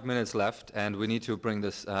 3.5 minutes left, and we need to bring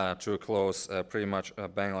this to a close pretty much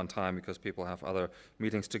bang on time because people have other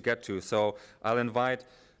meetings to get to. So I'll invite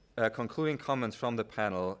concluding comments from the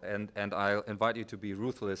panel, and I'll invite you to be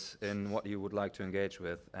ruthless in what you would like to engage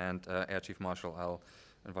with. And Air Chief Marshal, I'll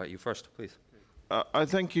invite you first, please. I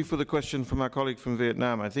thank you for the question from our colleague from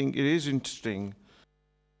Vietnam. I think it is interesting.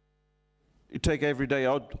 You take everyday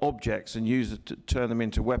objects and use it to turn them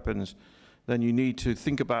into weapons, then you need to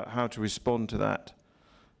think about how to respond to that.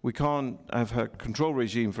 We can't have a control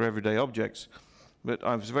regime for everyday objects, but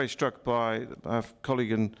I was very struck by our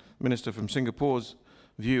colleague and minister from Singapore's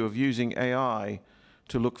view of using AI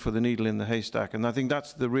to look for the needle in the haystack, and I think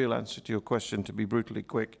that's the real answer to your question, to be brutally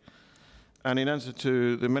quick. And in answer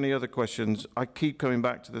to the many other questions, I keep coming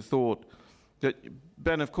back to the thought that,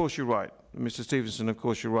 Ben, of course you're right, Mr. Stevenson, of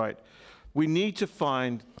course you're right. We need to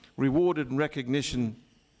find rewarded and recognition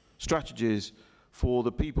strategies for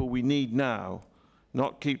the people we need now,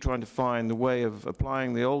 not keep trying to find the way of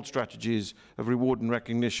applying the old strategies of reward and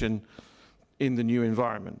recognition in the new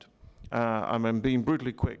environment. I'm being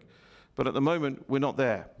brutally quick, but at the moment we're not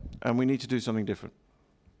there, and we need to do something different.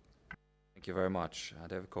 Thank you very much.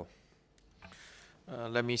 David Cole.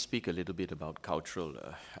 Let me speak a little bit about cultural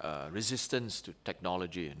resistance to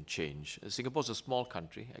technology and change. Singapore's a small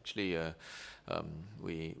country. Actually,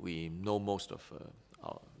 we know most of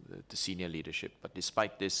the senior leadership, but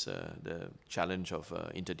despite this, the challenge of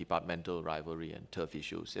interdepartmental rivalry and turf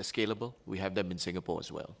issues, they're scalable. We have them in Singapore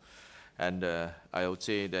as well. And I would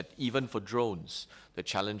say that even for drones, the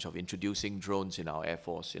challenge of introducing drones in our Air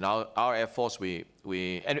Force. In our Air Force,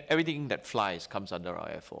 and everything that flies comes under our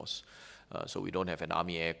Air Force. So we don't have an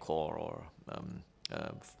Army Air Corps or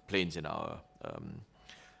planes in our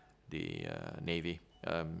Navy.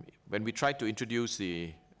 When we tried to introduce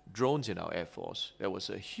the drones in our Air Force, there was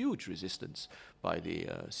a huge resistance by the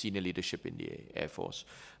senior leadership in the Air Force.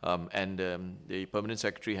 The Permanent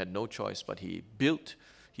Secretary had no choice, but he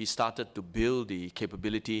started to build the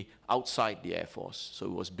capability outside the Air Force. So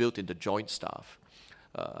it was built in the Joint Staff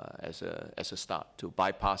as a start to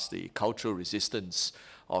bypass the cultural resistance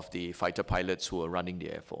of the fighter pilots who were running the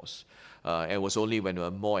Air Force. And it was only when a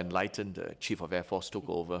more enlightened Chief of Air Force took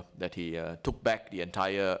over that he took back the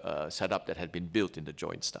entire setup that had been built in the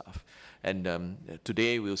Joint Staff. And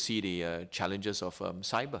today we'll see the challenges of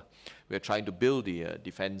cyber. We're trying to build the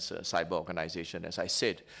defense cyber organization. As I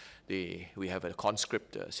said, we have a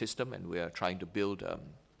conscript system, and we are trying to build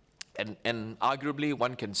and arguably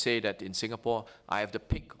one can say that in Singapore, I have the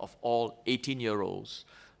pick of all 18-year-olds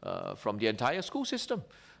from the entire school system.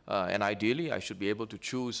 And ideally, I should be able to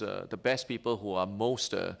choose the best people who are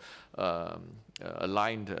most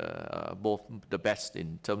aligned, both the best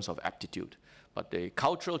in terms of aptitude. But the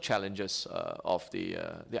cultural challenges of the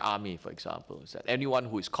Army, for example, is that anyone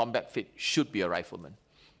who is combat fit should be a rifleman.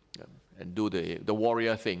 and do the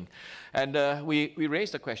warrior thing. And we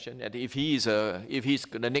raised the question that if he's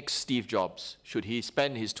the next Steve Jobs, should he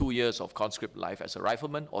spend his 2 years of conscript life as a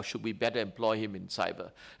rifleman, or should we better employ him in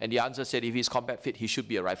cyber? And the answer said if he's combat fit, he should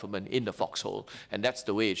be a rifleman in the foxhole, and that's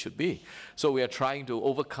the way it should be. So we are trying to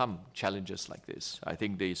overcome challenges like this. I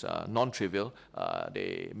think these are non-trivial.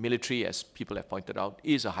 The military, as people have pointed out,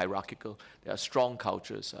 is a hierarchical. There are strong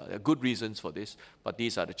cultures. There are good reasons for this, but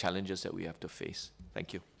these are the challenges that we have to face.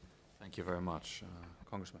 Thank you. Thank you very much.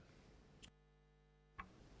 Congressman.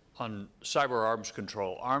 On cyber arms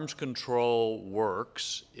control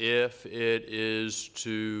works if it is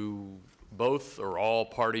to both or all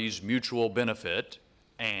parties' mutual benefit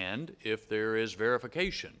and if there is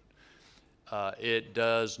verification. It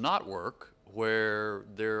does not work where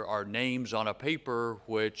there are names on a paper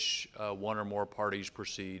which one or more parties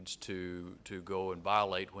proceeds to go and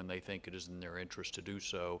violate when they think it is in their interest to do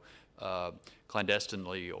so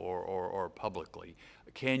clandestinely or publicly.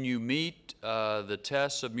 Can you meet the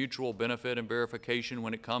tests of mutual benefit and verification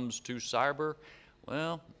when it comes to cyber?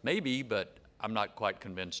 Well, maybe, but I'm not quite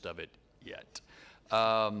convinced of it yet.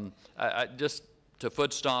 Just to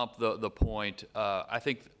foot stomp the point, I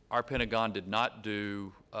think our Pentagon did not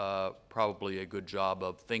do probably a good job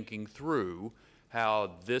of thinking through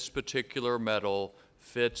how this particular medal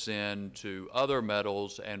fits into other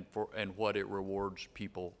medals and what it rewards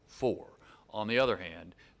people for. On the other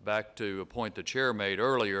hand, back to a point the chair made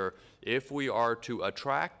earlier, if we are to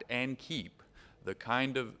attract and keep the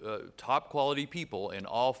kind of top quality people in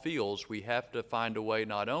all fields, we have to find a way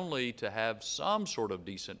not only to have some sort of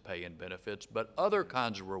decent pay and benefits, but other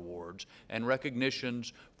kinds of rewards and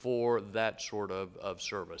recognitions for that sort of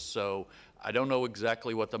service. So I don't know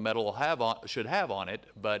exactly what the medal should have on it,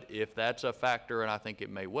 but if that's a factor, and I think it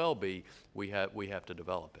may well be, we have to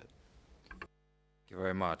develop it. Thank you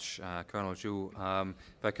very much. Colonel Zhu,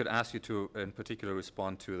 if I could ask you to, in particular,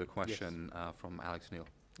 respond to the question from Alex Neil.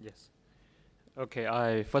 Yes.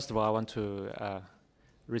 Okay, first of all, I want to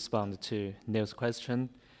respond to Neil's question.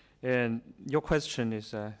 And your question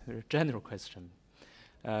is a general question.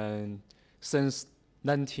 And since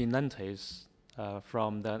 1990s,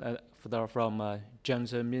 from Jiang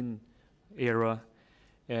Zemin era,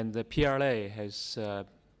 and the PLA has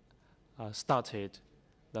started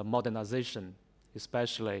the modernization,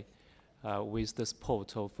 especially with the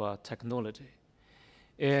support of technology.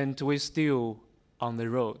 And we're still on the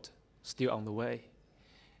road, still on the way.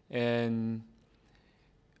 And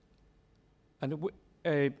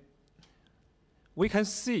we can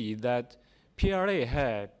see that PLA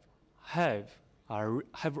have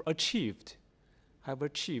achieved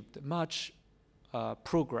much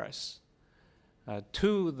progress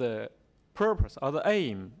to the purpose or the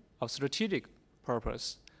aim of strategic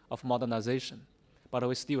purpose of modernization. But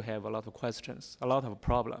we still have a lot of questions, a lot of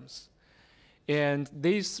problems. And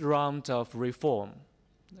this round of reform,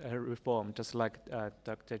 just like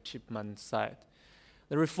Dr. Chipman said,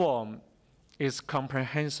 the reform is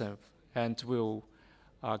comprehensive and will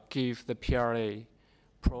give the PLA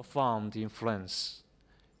profound influence.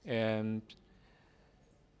 And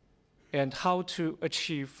how to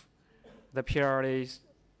achieve the PLA's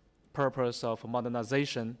purpose of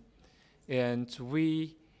modernization, and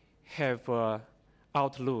we have an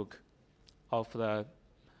outlook of the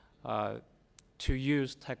to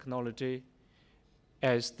use technology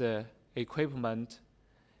as the equipment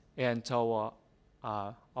and our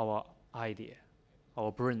idea,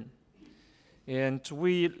 our brain. And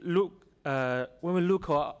we look when we look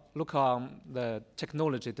on the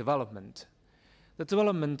technology development, the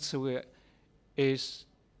development is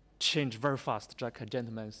changed very fast, like a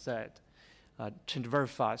gentleman said, changed very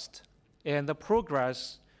fast. And the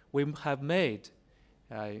progress we have made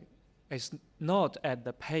is not at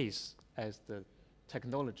the pace as the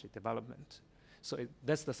technology development. So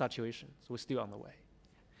that's the situation. So we're still on the way.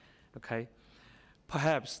 Okay,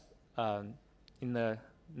 perhaps in the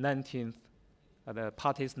 19th, the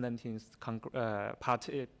party's 19th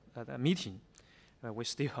party meeting, we're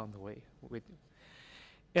still on the way.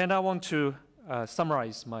 And I want to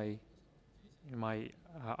summarize my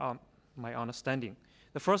understanding.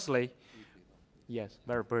 Firstly, yes,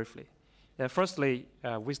 very briefly. Firstly,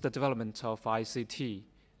 with the development of ICT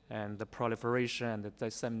and the proliferation and the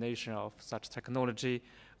dissemination of such technology,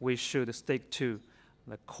 we should stick to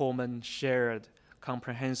the common, shared,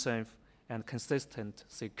 comprehensive, and consistent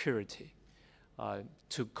security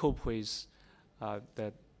to cope with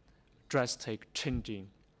the drastic changing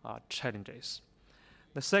challenges.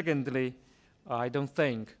 Secondly, I don't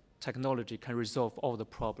think technology can resolve all the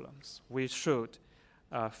problems. We should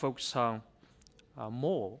focus on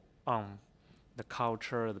more on the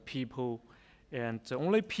culture, the people, and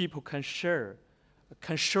only people can shoulder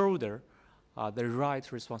the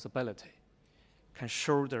right responsibility, can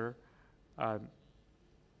shoulder,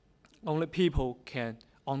 only people can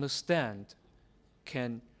understand,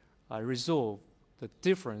 can resolve the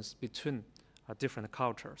difference between different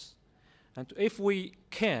cultures. And if we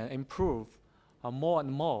can improve more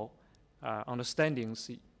and more understandings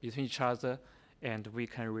between each other, and we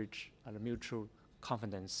can reach a mutual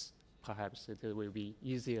confidence, perhaps it will be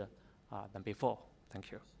easier than before.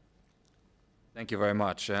 Thank you. Thank you very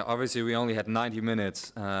much. Obviously, we only had 90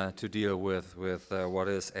 minutes to deal with what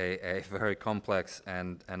is a very complex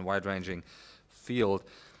and wide-ranging field.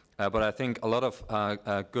 But I think a lot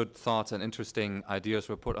of good thoughts and interesting ideas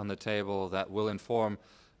were put on the table that will inform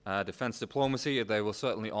defense diplomacy. They will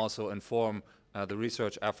certainly also inform the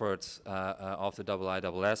research efforts of the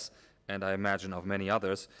IISS, and I imagine of many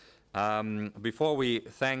others. Before we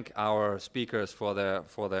thank our speakers for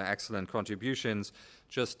their excellent contributions,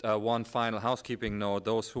 just one final housekeeping note.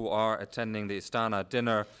 Those who are attending the Istana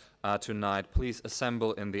dinner tonight, please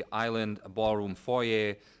assemble in the Island Ballroom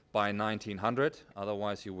foyer by 1900,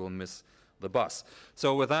 otherwise you will miss the bus.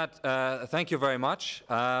 So with that, thank you very much,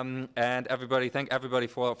 and thank everybody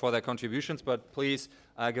for their contributions, but please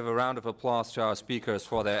give a round of applause to our speakers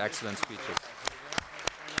for their excellent speeches.